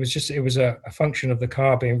 Again, it was a function of the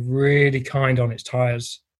car being really kind on its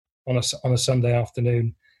tyres on a Sunday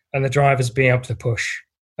afternoon, and the drivers being able to push,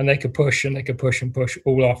 and they could push and they could push and push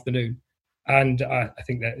all afternoon. And I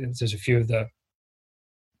think that there's a few of the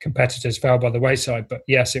competitors fell by the wayside, but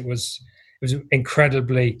yes, it was an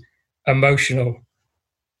incredibly emotional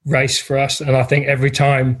race for us. And I think every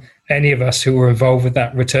time any of us who were involved with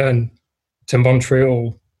that return to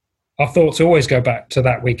Montreal, our thoughts always go back to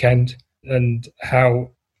that weekend and how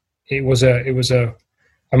it was a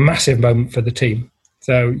massive moment for the team.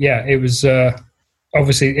 So yeah, it was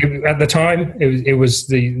obviously at the time it was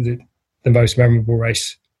the most memorable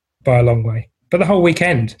race by a long way. But the whole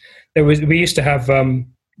weekend, we used to have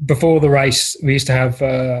before the race, we used to have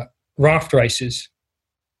raft races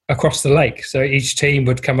across the lake. So each team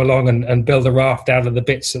would come along and build a raft out of the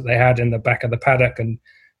bits that they had in the back of the paddock. And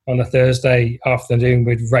on a Thursday afternoon,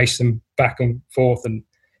 we'd race them back and forth. And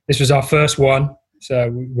this was our first one. So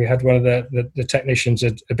we had one of the technicians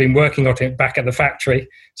had been working on it back at the factory.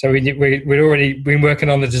 So we'd already been working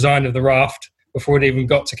on the design of the raft before it even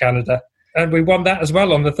got to Canada. And we won that as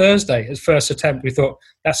well on the Thursday. As first attempt, we thought,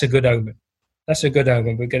 that's a good omen. That's a good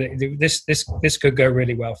omen. We're going to this could go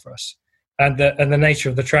really well for us. And the nature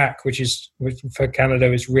of the track, which for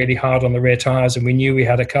Canada is really hard on the rear tyres, and we knew we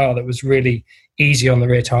had a car that was really easy on the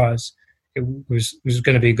rear tyres. It was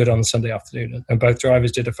going to be good on the Sunday afternoon, and both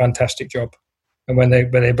drivers did a fantastic job. And when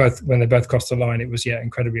they both crossed the line, it was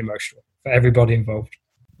incredibly emotional for everybody involved.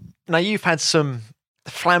 Now you've had some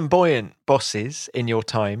flamboyant bosses in your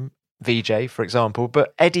time, VJ, for example,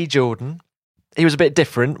 but Eddie Jordan, he was a bit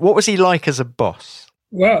different. What was he like as a boss?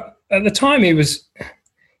 Well, at the time, he was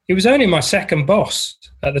only my second boss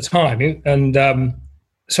at the time, and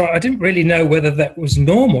so I didn't really know whether that was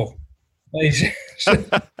normal. He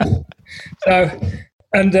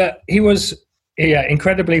was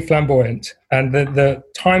incredibly flamboyant, and the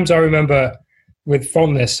times I remember with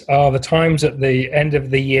fondness are the times at the end of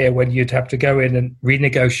the year when you'd have to go in and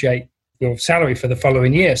renegotiate your salary for the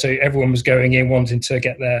following year. So everyone was going in wanting to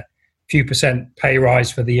get their few percent pay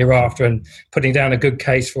rise for the year after and putting down a good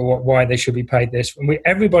case for why they should be paid this. And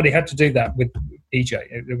everybody had to do that with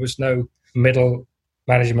EJ. There was no middle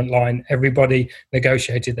management line. Everybody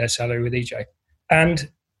negotiated their salary with EJ.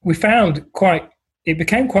 And we found it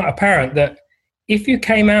became quite apparent that if you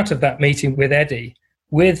came out of that meeting with Eddie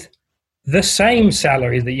with the same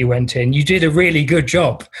salary that you went in, you did a really good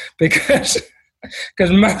job, because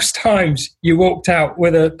most times you walked out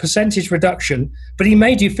with a percentage reduction, but he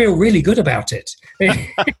made you feel really good about it.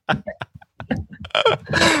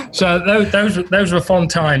 So those were fun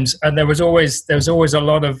times, and there was always a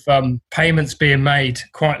lot of payments being made,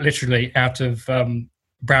 quite literally, out of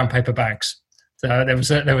brown paper bags. So there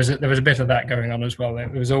was a bit of that going on as well.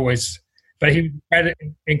 It was always, but he was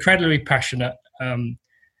incredibly passionate.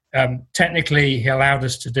 Technically, he allowed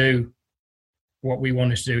us to do what we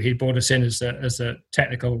wanted to do. He brought us in as the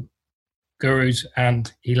technical gurus,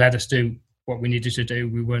 and he let us do what we needed to do.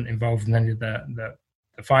 We weren't involved in any of the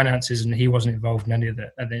finances, and he wasn't involved in any of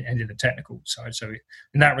the technical side. So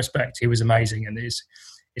in that respect, he was amazing, and his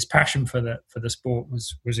passion for the sport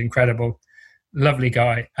was incredible. Lovely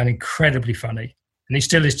guy and incredibly funny, and he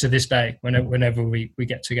still is to this day. Whenever we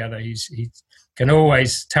get together, he can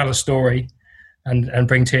always tell a story and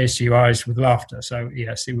bring tears to your eyes with laughter. So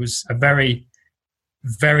yes, he was a very,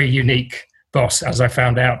 very unique boss, as I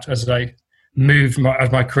found out as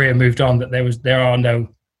my career moved on, that there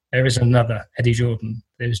is another Eddie Jordan.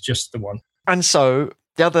 There's just the one. And so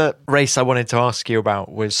the other race I wanted to ask you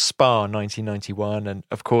about was Spa 1991, and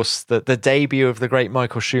of course the debut of the great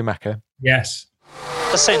Michael Schumacher. Yes.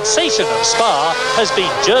 The sensation of Spa has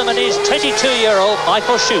been Germany's 22-year-old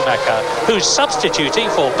Michael Schumacher, who's substituting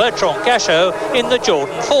for Bertrand Gachot in the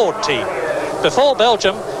Jordan Ford team. Before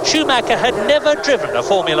Belgium, Schumacher had never driven a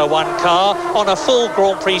Formula One car on a full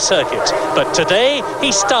Grand Prix circuit. But today,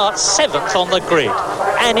 he starts 7th on the grid.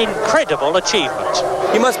 An incredible achievement.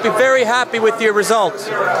 You must be very happy with your results.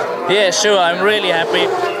 Yeah, sure, I'm really happy.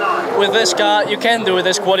 With this car, you can do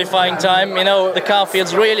this qualifying time. You know, the car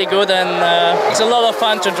feels really good, and it's a lot of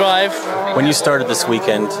fun to drive. When you started this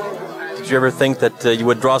weekend, did you ever think that you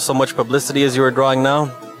would draw so much publicity as you are drawing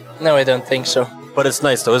now? No, I don't think so. But it's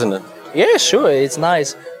nice though, isn't it? Yeah, sure, it's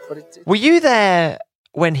nice. But Were you there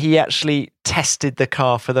when he actually tested the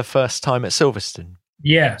car for the first time at Silverstone?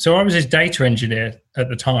 Yeah, so I was his data engineer at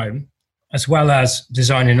the time, as well as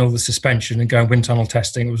designing all the suspension and going wind tunnel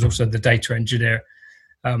testing. It was also the data engineer.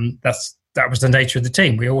 That was the nature of the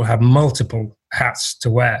team. We all have multiple hats to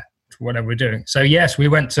wear for whatever we're doing. So yes, we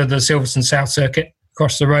went to the Silverstone South Circuit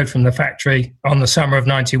across the road from the factory on the summer of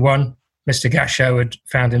 91. Mr. Gasho had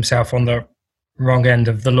found himself on the wrong end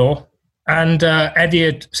of the law. And Eddie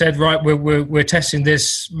had said, right, we're testing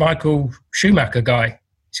this Michael Schumacher guy.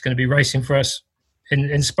 He's going to be racing for us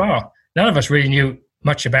in Spa. None of us really knew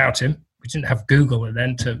much about him. We didn't have Google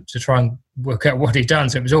then to try and work out what he'd done.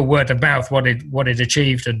 So it was all word of mouth, what he'd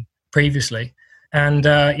achieved and previously. And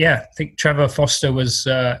I think Trevor Foster was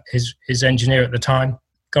his engineer at the time.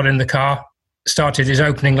 Got in the car, started his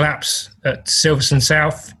opening laps at Silverstone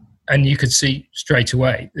South, and you could see straight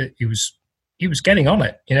away that he was getting on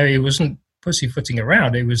it. You know, he wasn't pussyfooting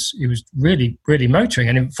around. He was really, really motoring.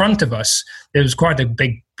 And in front of us, there was quite a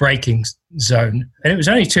big braking zone. And it was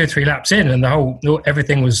only 2 or 3 laps in, and all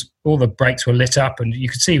the brakes were lit up, and you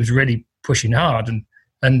could see he was really pushing hard.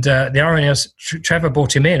 And the irony is, Trevor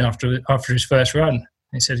brought him in after his first run.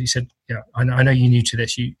 He said, yeah, I know you're new to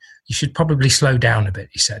this. You should probably slow down a bit.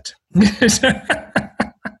 He said,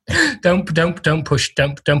 don't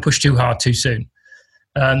push too hard too soon.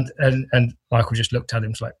 And Michael just looked at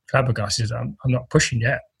him like flabbergasted. He said, I'm not pushing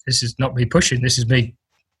yet. This is not me pushing. This is me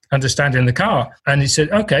understanding the car. And he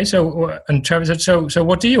said, okay. And Trevor said, so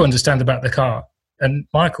what do you understand about the car? And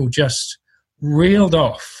Michael just reeled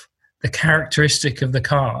off the characteristic of the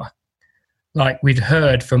car, like we'd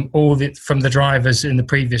heard from the drivers in the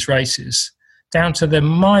previous races, down to the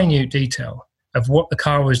minute detail of what the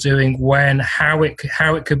car was doing, when, how it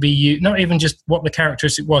could be used, not even just what the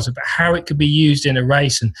characteristic was, but how it could be used in a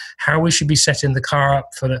race, and how we should be setting the car up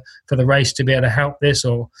for the race to be able to help this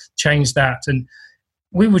or change that. And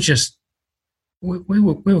we were just, we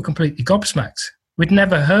were completely gobsmacked. We'd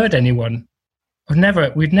never heard anyone,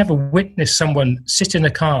 we'd never witnessed someone sit in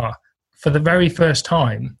a car for the very first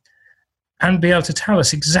time and be able to tell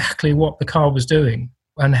us exactly what the car was doing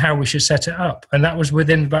and how we should set it up. And that was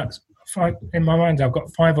within about 5, in my mind, I've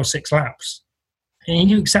got 5 or 6 laps. And he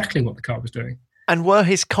knew exactly what the car was doing. And were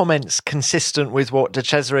his comments consistent with what De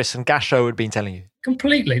Cesaris and Gasho had been telling you?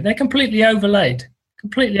 Completely. They're completely overlaid.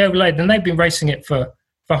 And they've been racing it for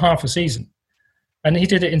half a season. And he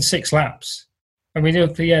did it in 6 laps. And we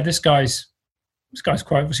knew, yeah, this guy's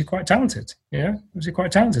quite talented. Yeah, was he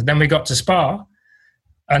quite talented? Then we got to Spa,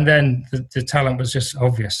 and then the talent was just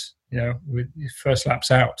obvious. You know, with his first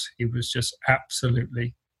laps out, he was just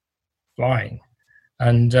absolutely flying.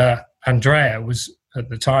 And Andrea was at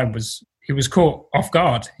the time he was caught off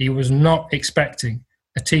guard. He was not expecting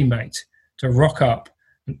a teammate to rock up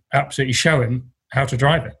and absolutely show him how to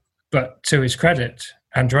drive it. But to his credit,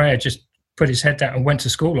 Andrea just put his head down and went to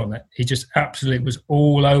school on it. He just absolutely was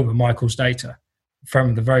all over Michael's data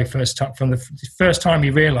from the very first time. From the first time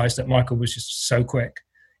he realised that Michael was just so quick,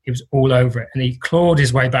 he was all over it, and he clawed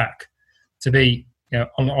his way back to be, you know,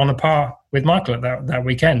 on a par with Michael at that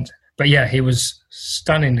weekend. But yeah, he was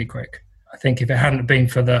stunningly quick. I think if it hadn't been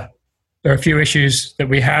for there are a few issues that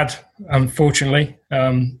we had, unfortunately,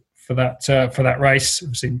 for that race.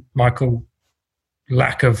 Obviously, Michael,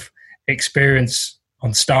 lack of experience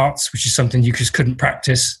on starts, which is something you just couldn't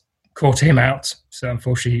practice, caught him out. So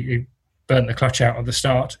unfortunately, he burnt the clutch out at the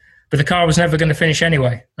start. But the car was never going to finish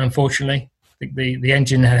anyway, unfortunately. I think the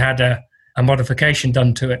engine had a modification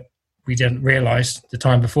done to it we didn't realise the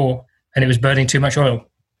time before, and it was burning too much oil.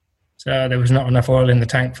 So there was not enough oil in the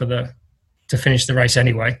tank to finish the race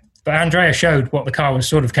anyway. But Andrea showed what the car was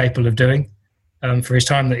sort of capable of doing for his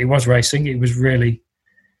time that he was racing. He was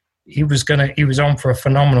on for a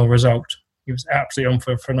phenomenal result. He was absolutely on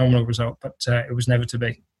for a phenomenal result, but it was never to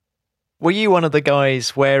be. Were you one of the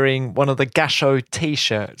guys wearing one of the Gasho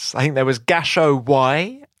T-shirts? I think there was Gasho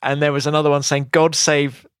Y, and there was another one saying God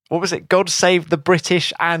Save the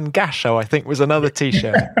British and Gasho, I think was another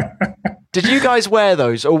T-shirt. Did you guys wear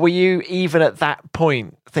those, or were you even at that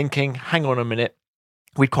point thinking, hang on a minute,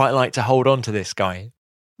 we'd quite like to hold on to this guy?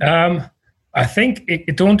 I think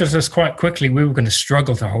it dawned on us quite quickly we were going to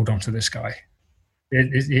struggle to hold on to this guy.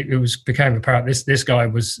 It became apparent this guy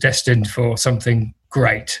was destined for something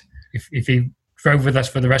great. If he drove with us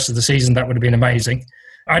for the rest of the season, that would have been amazing.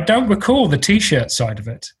 I don't recall the T-shirt side of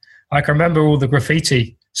it. I can remember all the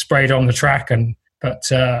graffiti sprayed on the track, but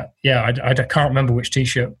I can't remember which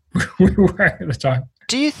T-shirt we were wearing at the time.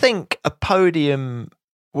 Do you think a podium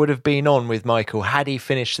would have been on with Michael had he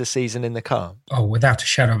finished the season in the car? Oh, without a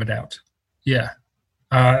shadow of a doubt. Yeah.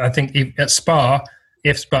 I think at Spa,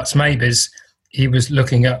 ifs, buts, maybes, he was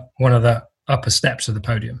looking at one of the upper steps of the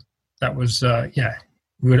podium. That was, I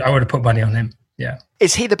would have put money on him, yeah.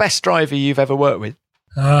 Is he the best driver you've ever worked with?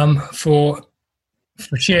 For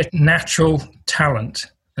sheer natural talent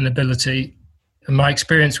and ability, my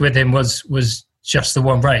experience with him was just the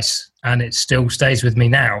one race, and it still stays with me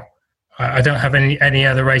now. I don't have any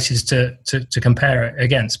other races to compare it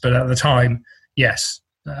against, but at the time, yes,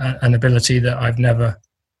 an ability that I've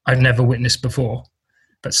never witnessed before.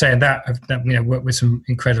 But saying that, I've worked with some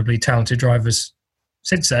incredibly talented drivers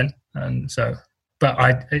since then, and so. But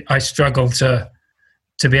I struggle to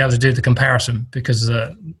be able to do the comparison because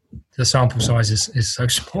the sample size is so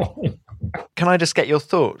small. Can I just get your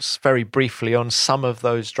thoughts very briefly on some of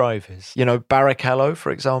those drivers? Barrichello,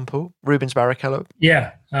 for example, Rubens Barrichello.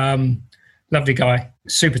 Yeah, lovely guy,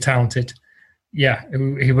 super talented. Yeah,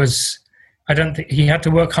 he was. I don't think he had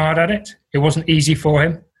to work hard at it. It wasn't easy for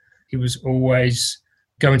him. He was always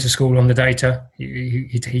going to school on the data.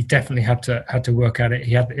 He definitely had to work at it.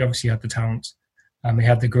 He obviously had the talent. He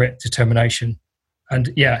had the grit, determination,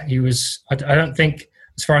 and yeah, he was. I don't think,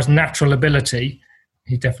 as far as natural ability,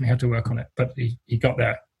 he definitely had to work on it, but he got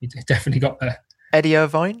there. He definitely got there. Eddie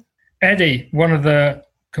Irvine? Eddie, one of the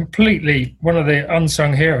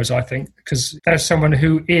unsung heroes, I think, because there's someone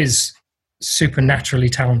who is supernaturally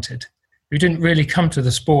talented, who didn't really come to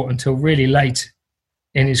the sport until really late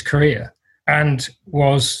in his career, and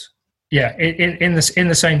was in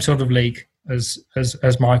the same sort of league as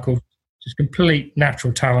Michael. Just complete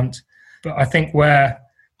natural talent. But I think where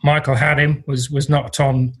Michael had him was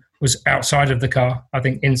outside of the car. I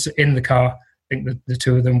think in the car, I think the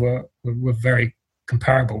two of them were very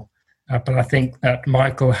comparable. But I think that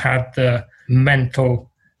Michael had the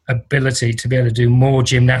mental ability to be able to do more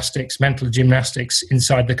mental gymnastics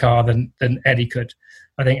inside the car than Eddie could.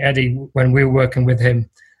 I think Eddie, when we were working with him,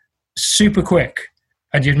 super quick,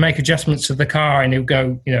 and you'd make adjustments to the car and he'd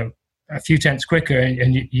go, a few tenths quicker,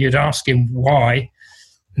 and you'd ask him why,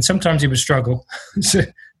 and sometimes he would struggle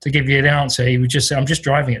to give you the answer. He would just say, "I'm just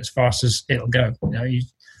driving it as fast as it'll go."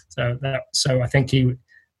 So I think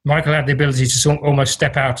Michael had the ability to almost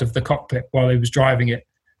step out of the cockpit while he was driving it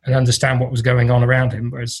and understand what was going on around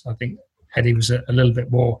him, whereas I think Eddie was a little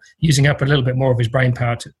bit more using up a little bit more of his brain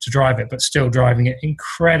power to drive it, but still driving it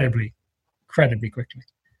incredibly quickly.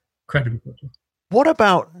 What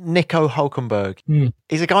about Nico Hulkenberg?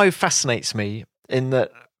 He's a guy who fascinates me in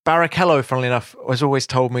that Barrichello, funnily enough, has always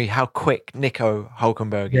told me how quick Nico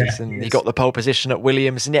Hulkenberg is, and he got the pole position at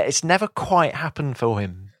Williams, and yet it's never quite happened for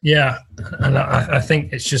him. Yeah, and I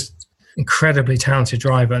think it's just incredibly talented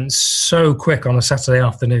driver and so quick on a Saturday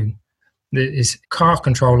afternoon. His car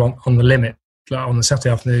control on the limit on the Saturday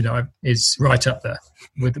afternoon is right up there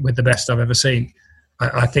with the best I've ever seen.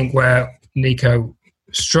 I think where Nico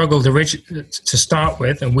struggled to start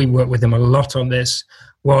with, and we worked with him a lot on this,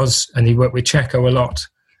 and he worked with Checo a lot,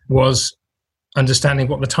 was understanding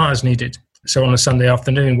what the tyres needed. So on a Sunday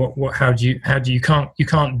afternoon, you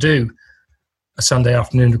can't do a Sunday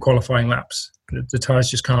afternoon of qualifying laps. The tyres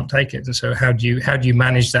just can't take it. And so how do you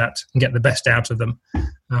manage that and get the best out of them?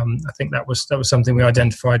 I think that was something we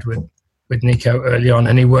identified with Nico early on,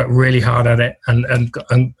 and he worked really hard at it and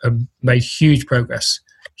made huge progress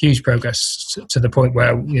to the point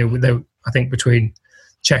where I think between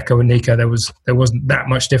Checo and Nico there wasn't that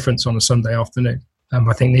much difference on a Sunday afternoon.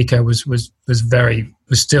 I think Nico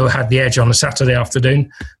still had the edge on a Saturday afternoon,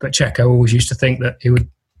 but Checo always used to think that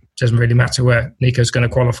doesn't really matter where Nico's going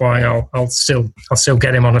to qualify. I'll still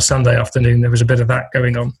get him on a Sunday afternoon. There was a bit of that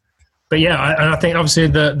going on. But yeah, I think obviously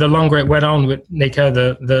the longer it went on with Nico,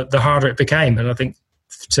 the harder it became, and I think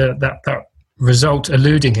that result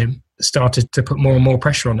eluding him started to put more and more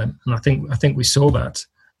pressure on him, and I think we saw that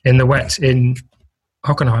in the wet in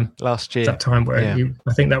Hockenheim last year. That time where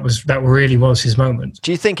I think that really was his moment.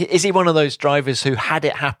 Do you think, is he one of those drivers who, had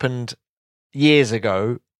it happened years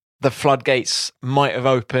ago, the floodgates might have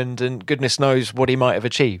opened and goodness knows what he might have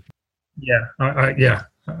achieved? Yeah, I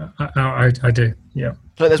do. Yeah.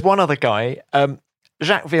 So there's one other guy,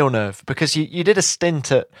 Jacques Villeneuve, because you did a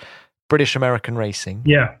stint at British American Racing.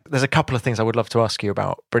 Yeah. There's a couple of things I would love to ask you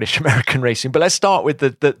about British American Racing, but let's start with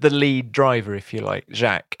the lead driver, if you like,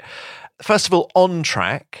 Jacques. First of all, on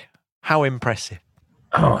track, how impressive?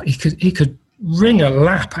 Oh, he could wring a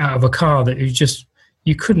lap out of a car that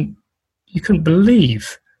you couldn't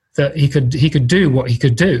believe that he could do what he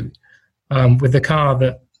could do with the car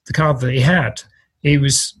that he had. He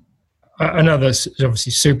was another,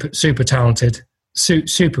 obviously super talented,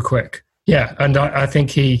 super quick. Yeah, and I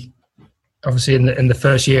think he obviously in the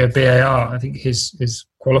first year of BAR, I think his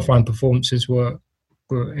qualifying performances were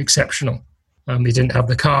exceptional. He didn't have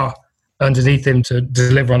the car underneath him to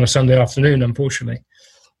deliver on a Sunday afternoon, unfortunately.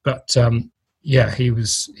 But he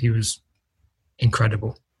was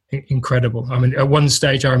incredible. I mean, at one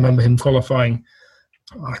stage, I remember him qualifying.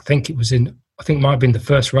 I think it might have been the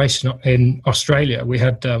first race in Australia. We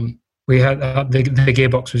had the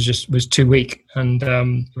gearbox was too weak and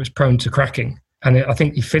it was prone to cracking. And I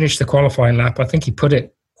think he finished the qualifying lap. I think he put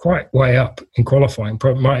it quite way up in qualifying.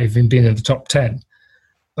 Probably might have even been in the top 10.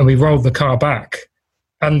 and we rolled the car back,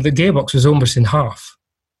 and the gearbox was almost in half.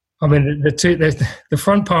 I mean, the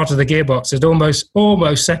front part of the gearbox had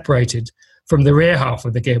almost separated from the rear half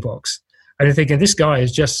of the gearbox. And you're thinking, this guy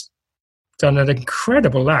has just done an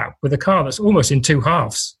incredible lap with a car that's almost in two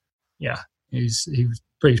halves. Yeah, he was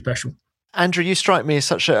pretty special. Andrew, you strike me as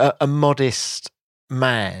such a modest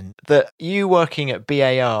man, that you working at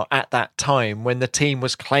BAR at that time when the team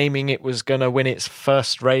was claiming it was going to win its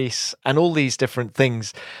first race and all these different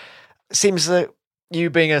things, seems that you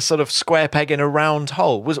being a sort of square peg in a round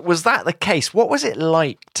hole. Was that the case? What was it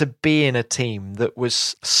like to be in a team that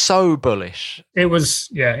was so bullish? It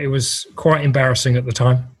was quite embarrassing at the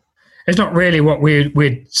time. It's not really what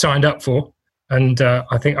we'd signed up for. And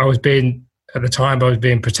I think I was being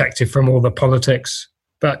protected from all the politics.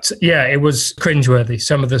 But yeah, it was cringeworthy.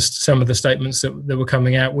 Some of the statements that were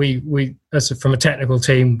coming out. We from a technical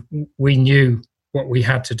team, we knew what we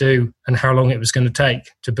had to do and how long it was going to take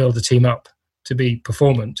to build the team up to be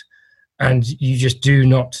performant. And you just do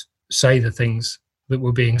not say the things that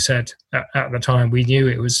were being said at the time. We knew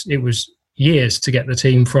it was years to get the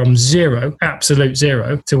team from absolute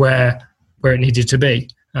zero, to where it needed to be.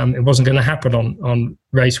 It wasn't going to happen on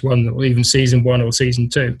race one or even season one or season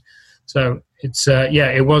two. So it's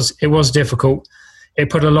it was difficult.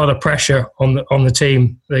 It put a lot of pressure on the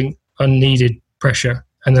team, I think, unneeded pressure.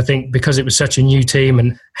 And I think because it was such a new team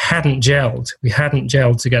and we hadn't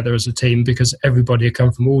gelled together as a team because everybody had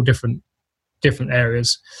come from all different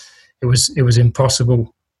areas. It was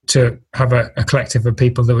impossible to have a collective of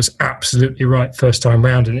people that was absolutely right first time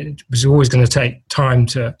round, and it was always going to take time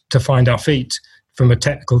to find our feet from a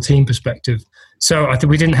technical team perspective. So I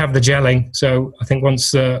think we didn't have the gelling. So I think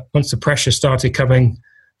once the pressure started coming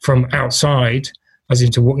from outside, as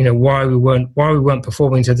into why we weren't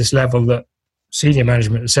performing to this level that senior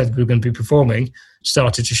management had said we were going to be performing,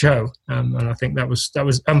 started to show. And I think that was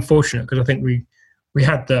unfortunate, because I think we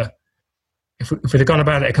had if we'd have gone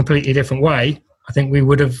about it a completely different way, I think we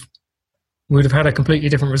would have had a completely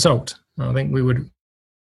different result. I think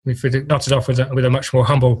if we'd have started off with a much more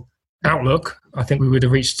humble outlook, I think we would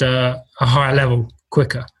have reached a higher level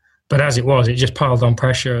quicker. But as it was, it just piled on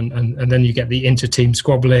pressure, and then you get the inter-team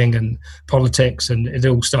squabbling and politics, and it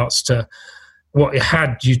all starts to what you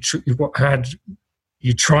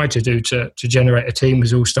tried to do to generate a team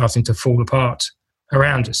was all starting to fall apart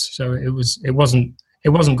around us. So it wasn't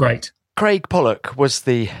great. Craig Pollock was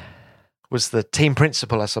the team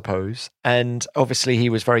principal, I suppose, and obviously he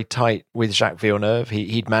was very tight with Jacques Villeneuve.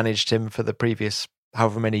 He'd managed him for the previous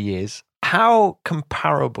however many years. How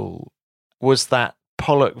comparable was that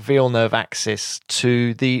Pollock-Villeneuve axis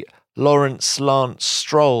to the Lawrence-Lance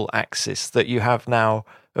Stroll axis that you have now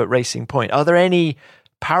at Racing Point? Are there any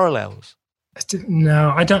parallels?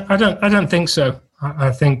 No, I don't think so.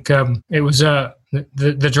 I think it was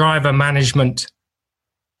the driver management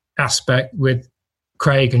aspect with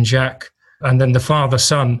Craig and Jacques, and then the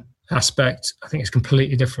father-son aspect, I think, is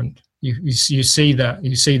completely different. You see that.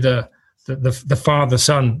 You see the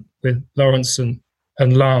father-son with Lawrence and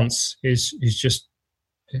Lance is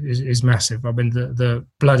massive. I mean, the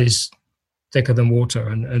blood is thicker than water,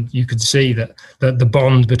 and you could see that the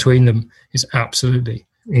bond between them is absolutely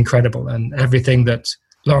incredible, and everything that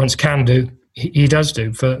Lawrence can do, he does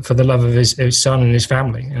do for the love of his son and his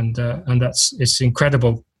family, and it's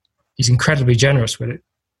incredible. He's incredibly generous with it,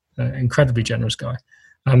 incredibly generous guy.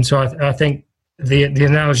 So I think the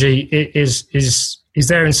analogy is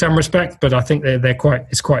there in some respect, but I think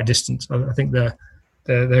it's quite distant. I think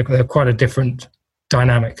they're quite a different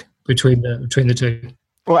dynamic between the two.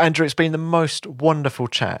 Well, Andrew, it's been the most wonderful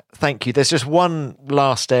chat. Thank you. There's just one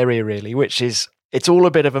last area, really, which is it's all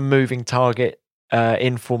a bit of a moving target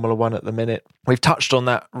in Formula One at the minute. We've touched on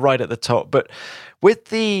that right at the top, but with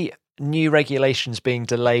the new regulations being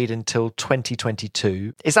delayed until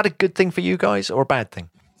 2022, is that a good thing for you guys or a bad thing?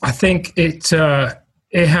 I think it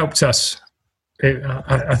helped us.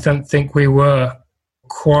 I don't think we were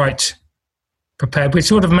quite prepared. We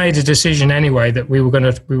sort of made a decision anyway that we were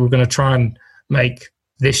going to try and make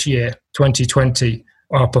this year, 2020,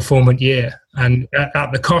 our performant year, and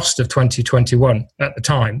at the cost of 2021 at the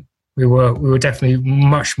time. We were definitely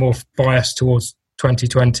much more biased towards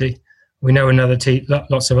 2020. We know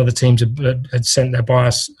lots of other teams had sent their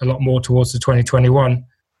bias a lot more towards the 2021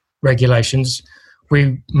 regulations.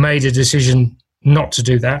 We made a decision not to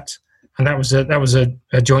do that, and that was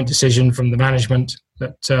a joint decision from the management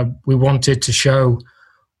that we wanted to show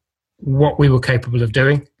what we were capable of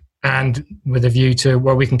doing, and with a view to,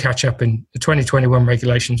 well, we can catch up in the 2021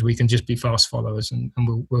 regulations. We can just be fast followers, and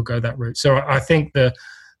we'll go that route. So I think the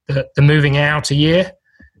moving out a year,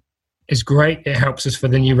 is great. It helps us for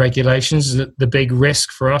the new regulations. The big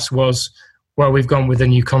risk for us was, well, we've gone with a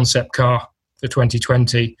new concept car for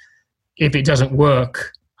 2020. If it doesn't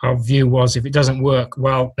work, our view was if it doesn't work,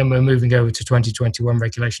 well, then we're moving over to 2021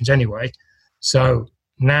 regulations anyway. So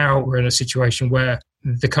now we're in a situation where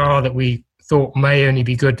the car that we thought may only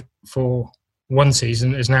be good for one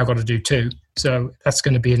season has now got to do two. So that's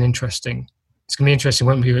going to be interesting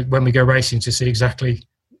when we go racing to see exactly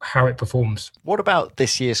how it performs. What about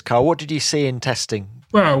this year's car? What did you see in testing?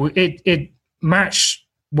 Well, it matched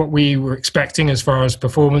what we were expecting as far as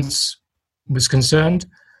performance was concerned.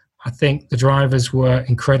 I think the drivers were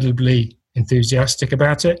incredibly enthusiastic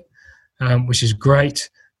about it, which is great.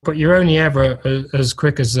 But you're only ever as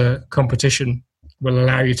quick as the competition will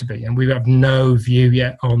allow you to be. And we have no view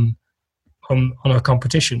yet on our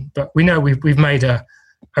competition. But we know we've made a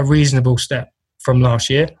reasonable step from last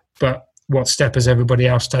year. But what step has everybody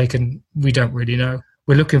else taken? We don't really know.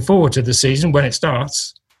 We're looking forward to the season when it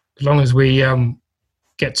starts. As long as we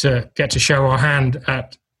get to show our hand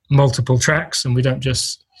at multiple tracks and we don't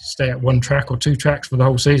just stay at one track or two tracks for the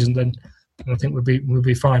whole season, then I think we'll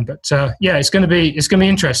be fine. But it's going to be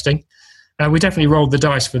interesting. We definitely rolled the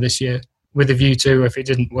dice for this year with a view to, if it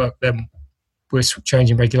didn't work, then we're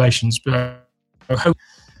changing regulations. But I hope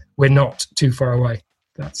we're not too far away.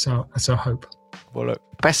 That's our hope. Well, look,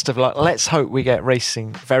 best of luck. Let's hope we get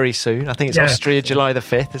racing very soon. I think it's Austria, July the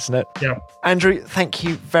 5th, isn't it? Yeah. Andrew, thank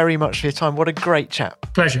you very much for your time. What a great chat.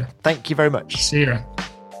 Pleasure. Thank you very much. See you.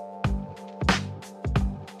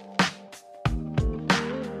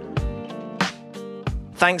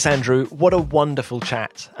 Thanks, Andrew. What a wonderful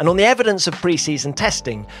chat. And on the evidence of pre-season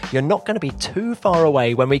testing, you're not going to be too far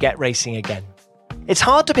away when we get racing again. It's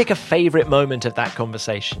hard to pick a favourite moment of that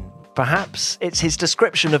conversation. Perhaps it's his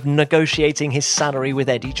description of negotiating his salary with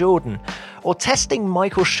Eddie Jordan, or testing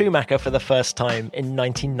Michael Schumacher for the first time in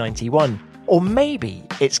 1991. Or maybe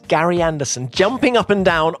it's Gary Anderson jumping up and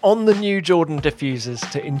down on the new Jordan diffusers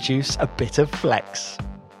to induce a bit of flex.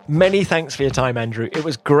 Many thanks for your time, Andrew. It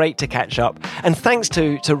was great to catch up. And thanks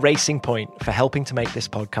to Racing Point for helping to make this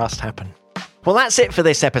podcast happen. Well, that's it for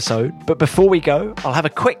this episode. But before we go, I'll have a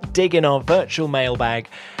quick dig in our virtual mailbag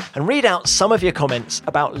and read out some of your comments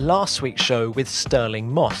about last week's show with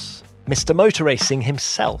Stirling Moss, Mr. Motor Racing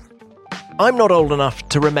himself. I'm not old enough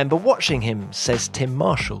to remember watching him, says Tim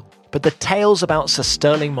Marshall, but the tales about Sir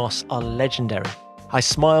Stirling Moss are legendary. I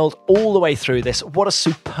smiled all the way through this. What a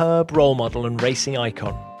superb role model and racing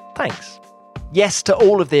icon. Thanks. Yes to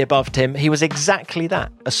all of the above, Tim. He was exactly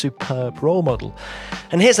that, a superb role model.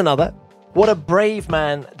 And here's another. What a brave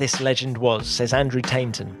man this legend was, says Andrew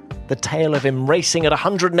Tainton. The tale of him racing at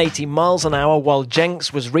 180 miles an hour while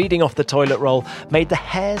Jenks was reading off the toilet roll made the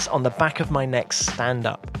hairs on the back of my neck stand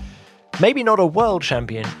up. Maybe not a world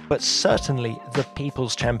champion, but certainly the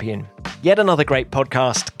people's champion. Yet another great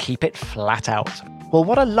podcast. Keep it flat out. Well,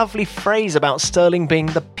 what a lovely phrase about Stirling being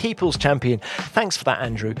the people's champion. Thanks for that,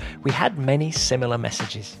 Andrew. We had many similar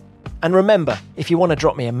messages. And remember, if you want to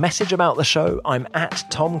drop me a message about the show, I'm at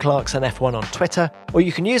Tom Clarkson F1 on Twitter, or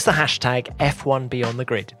you can use the hashtag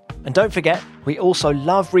F1BeyondTheGrid. And don't forget, we also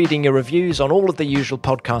love reading your reviews on all of the usual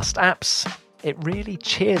podcast apps. It really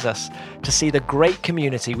cheers us to see the great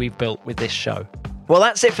community we've built with this show. Well,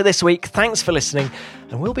 that's it for this week. Thanks for listening,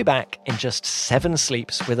 and we'll be back in just 7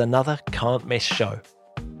 sleeps with another can't miss show.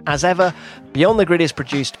 As ever, Beyond the Grid is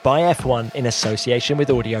produced by F1 in association with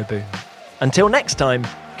Audio Boom. Until next time,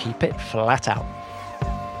 keep it flat out.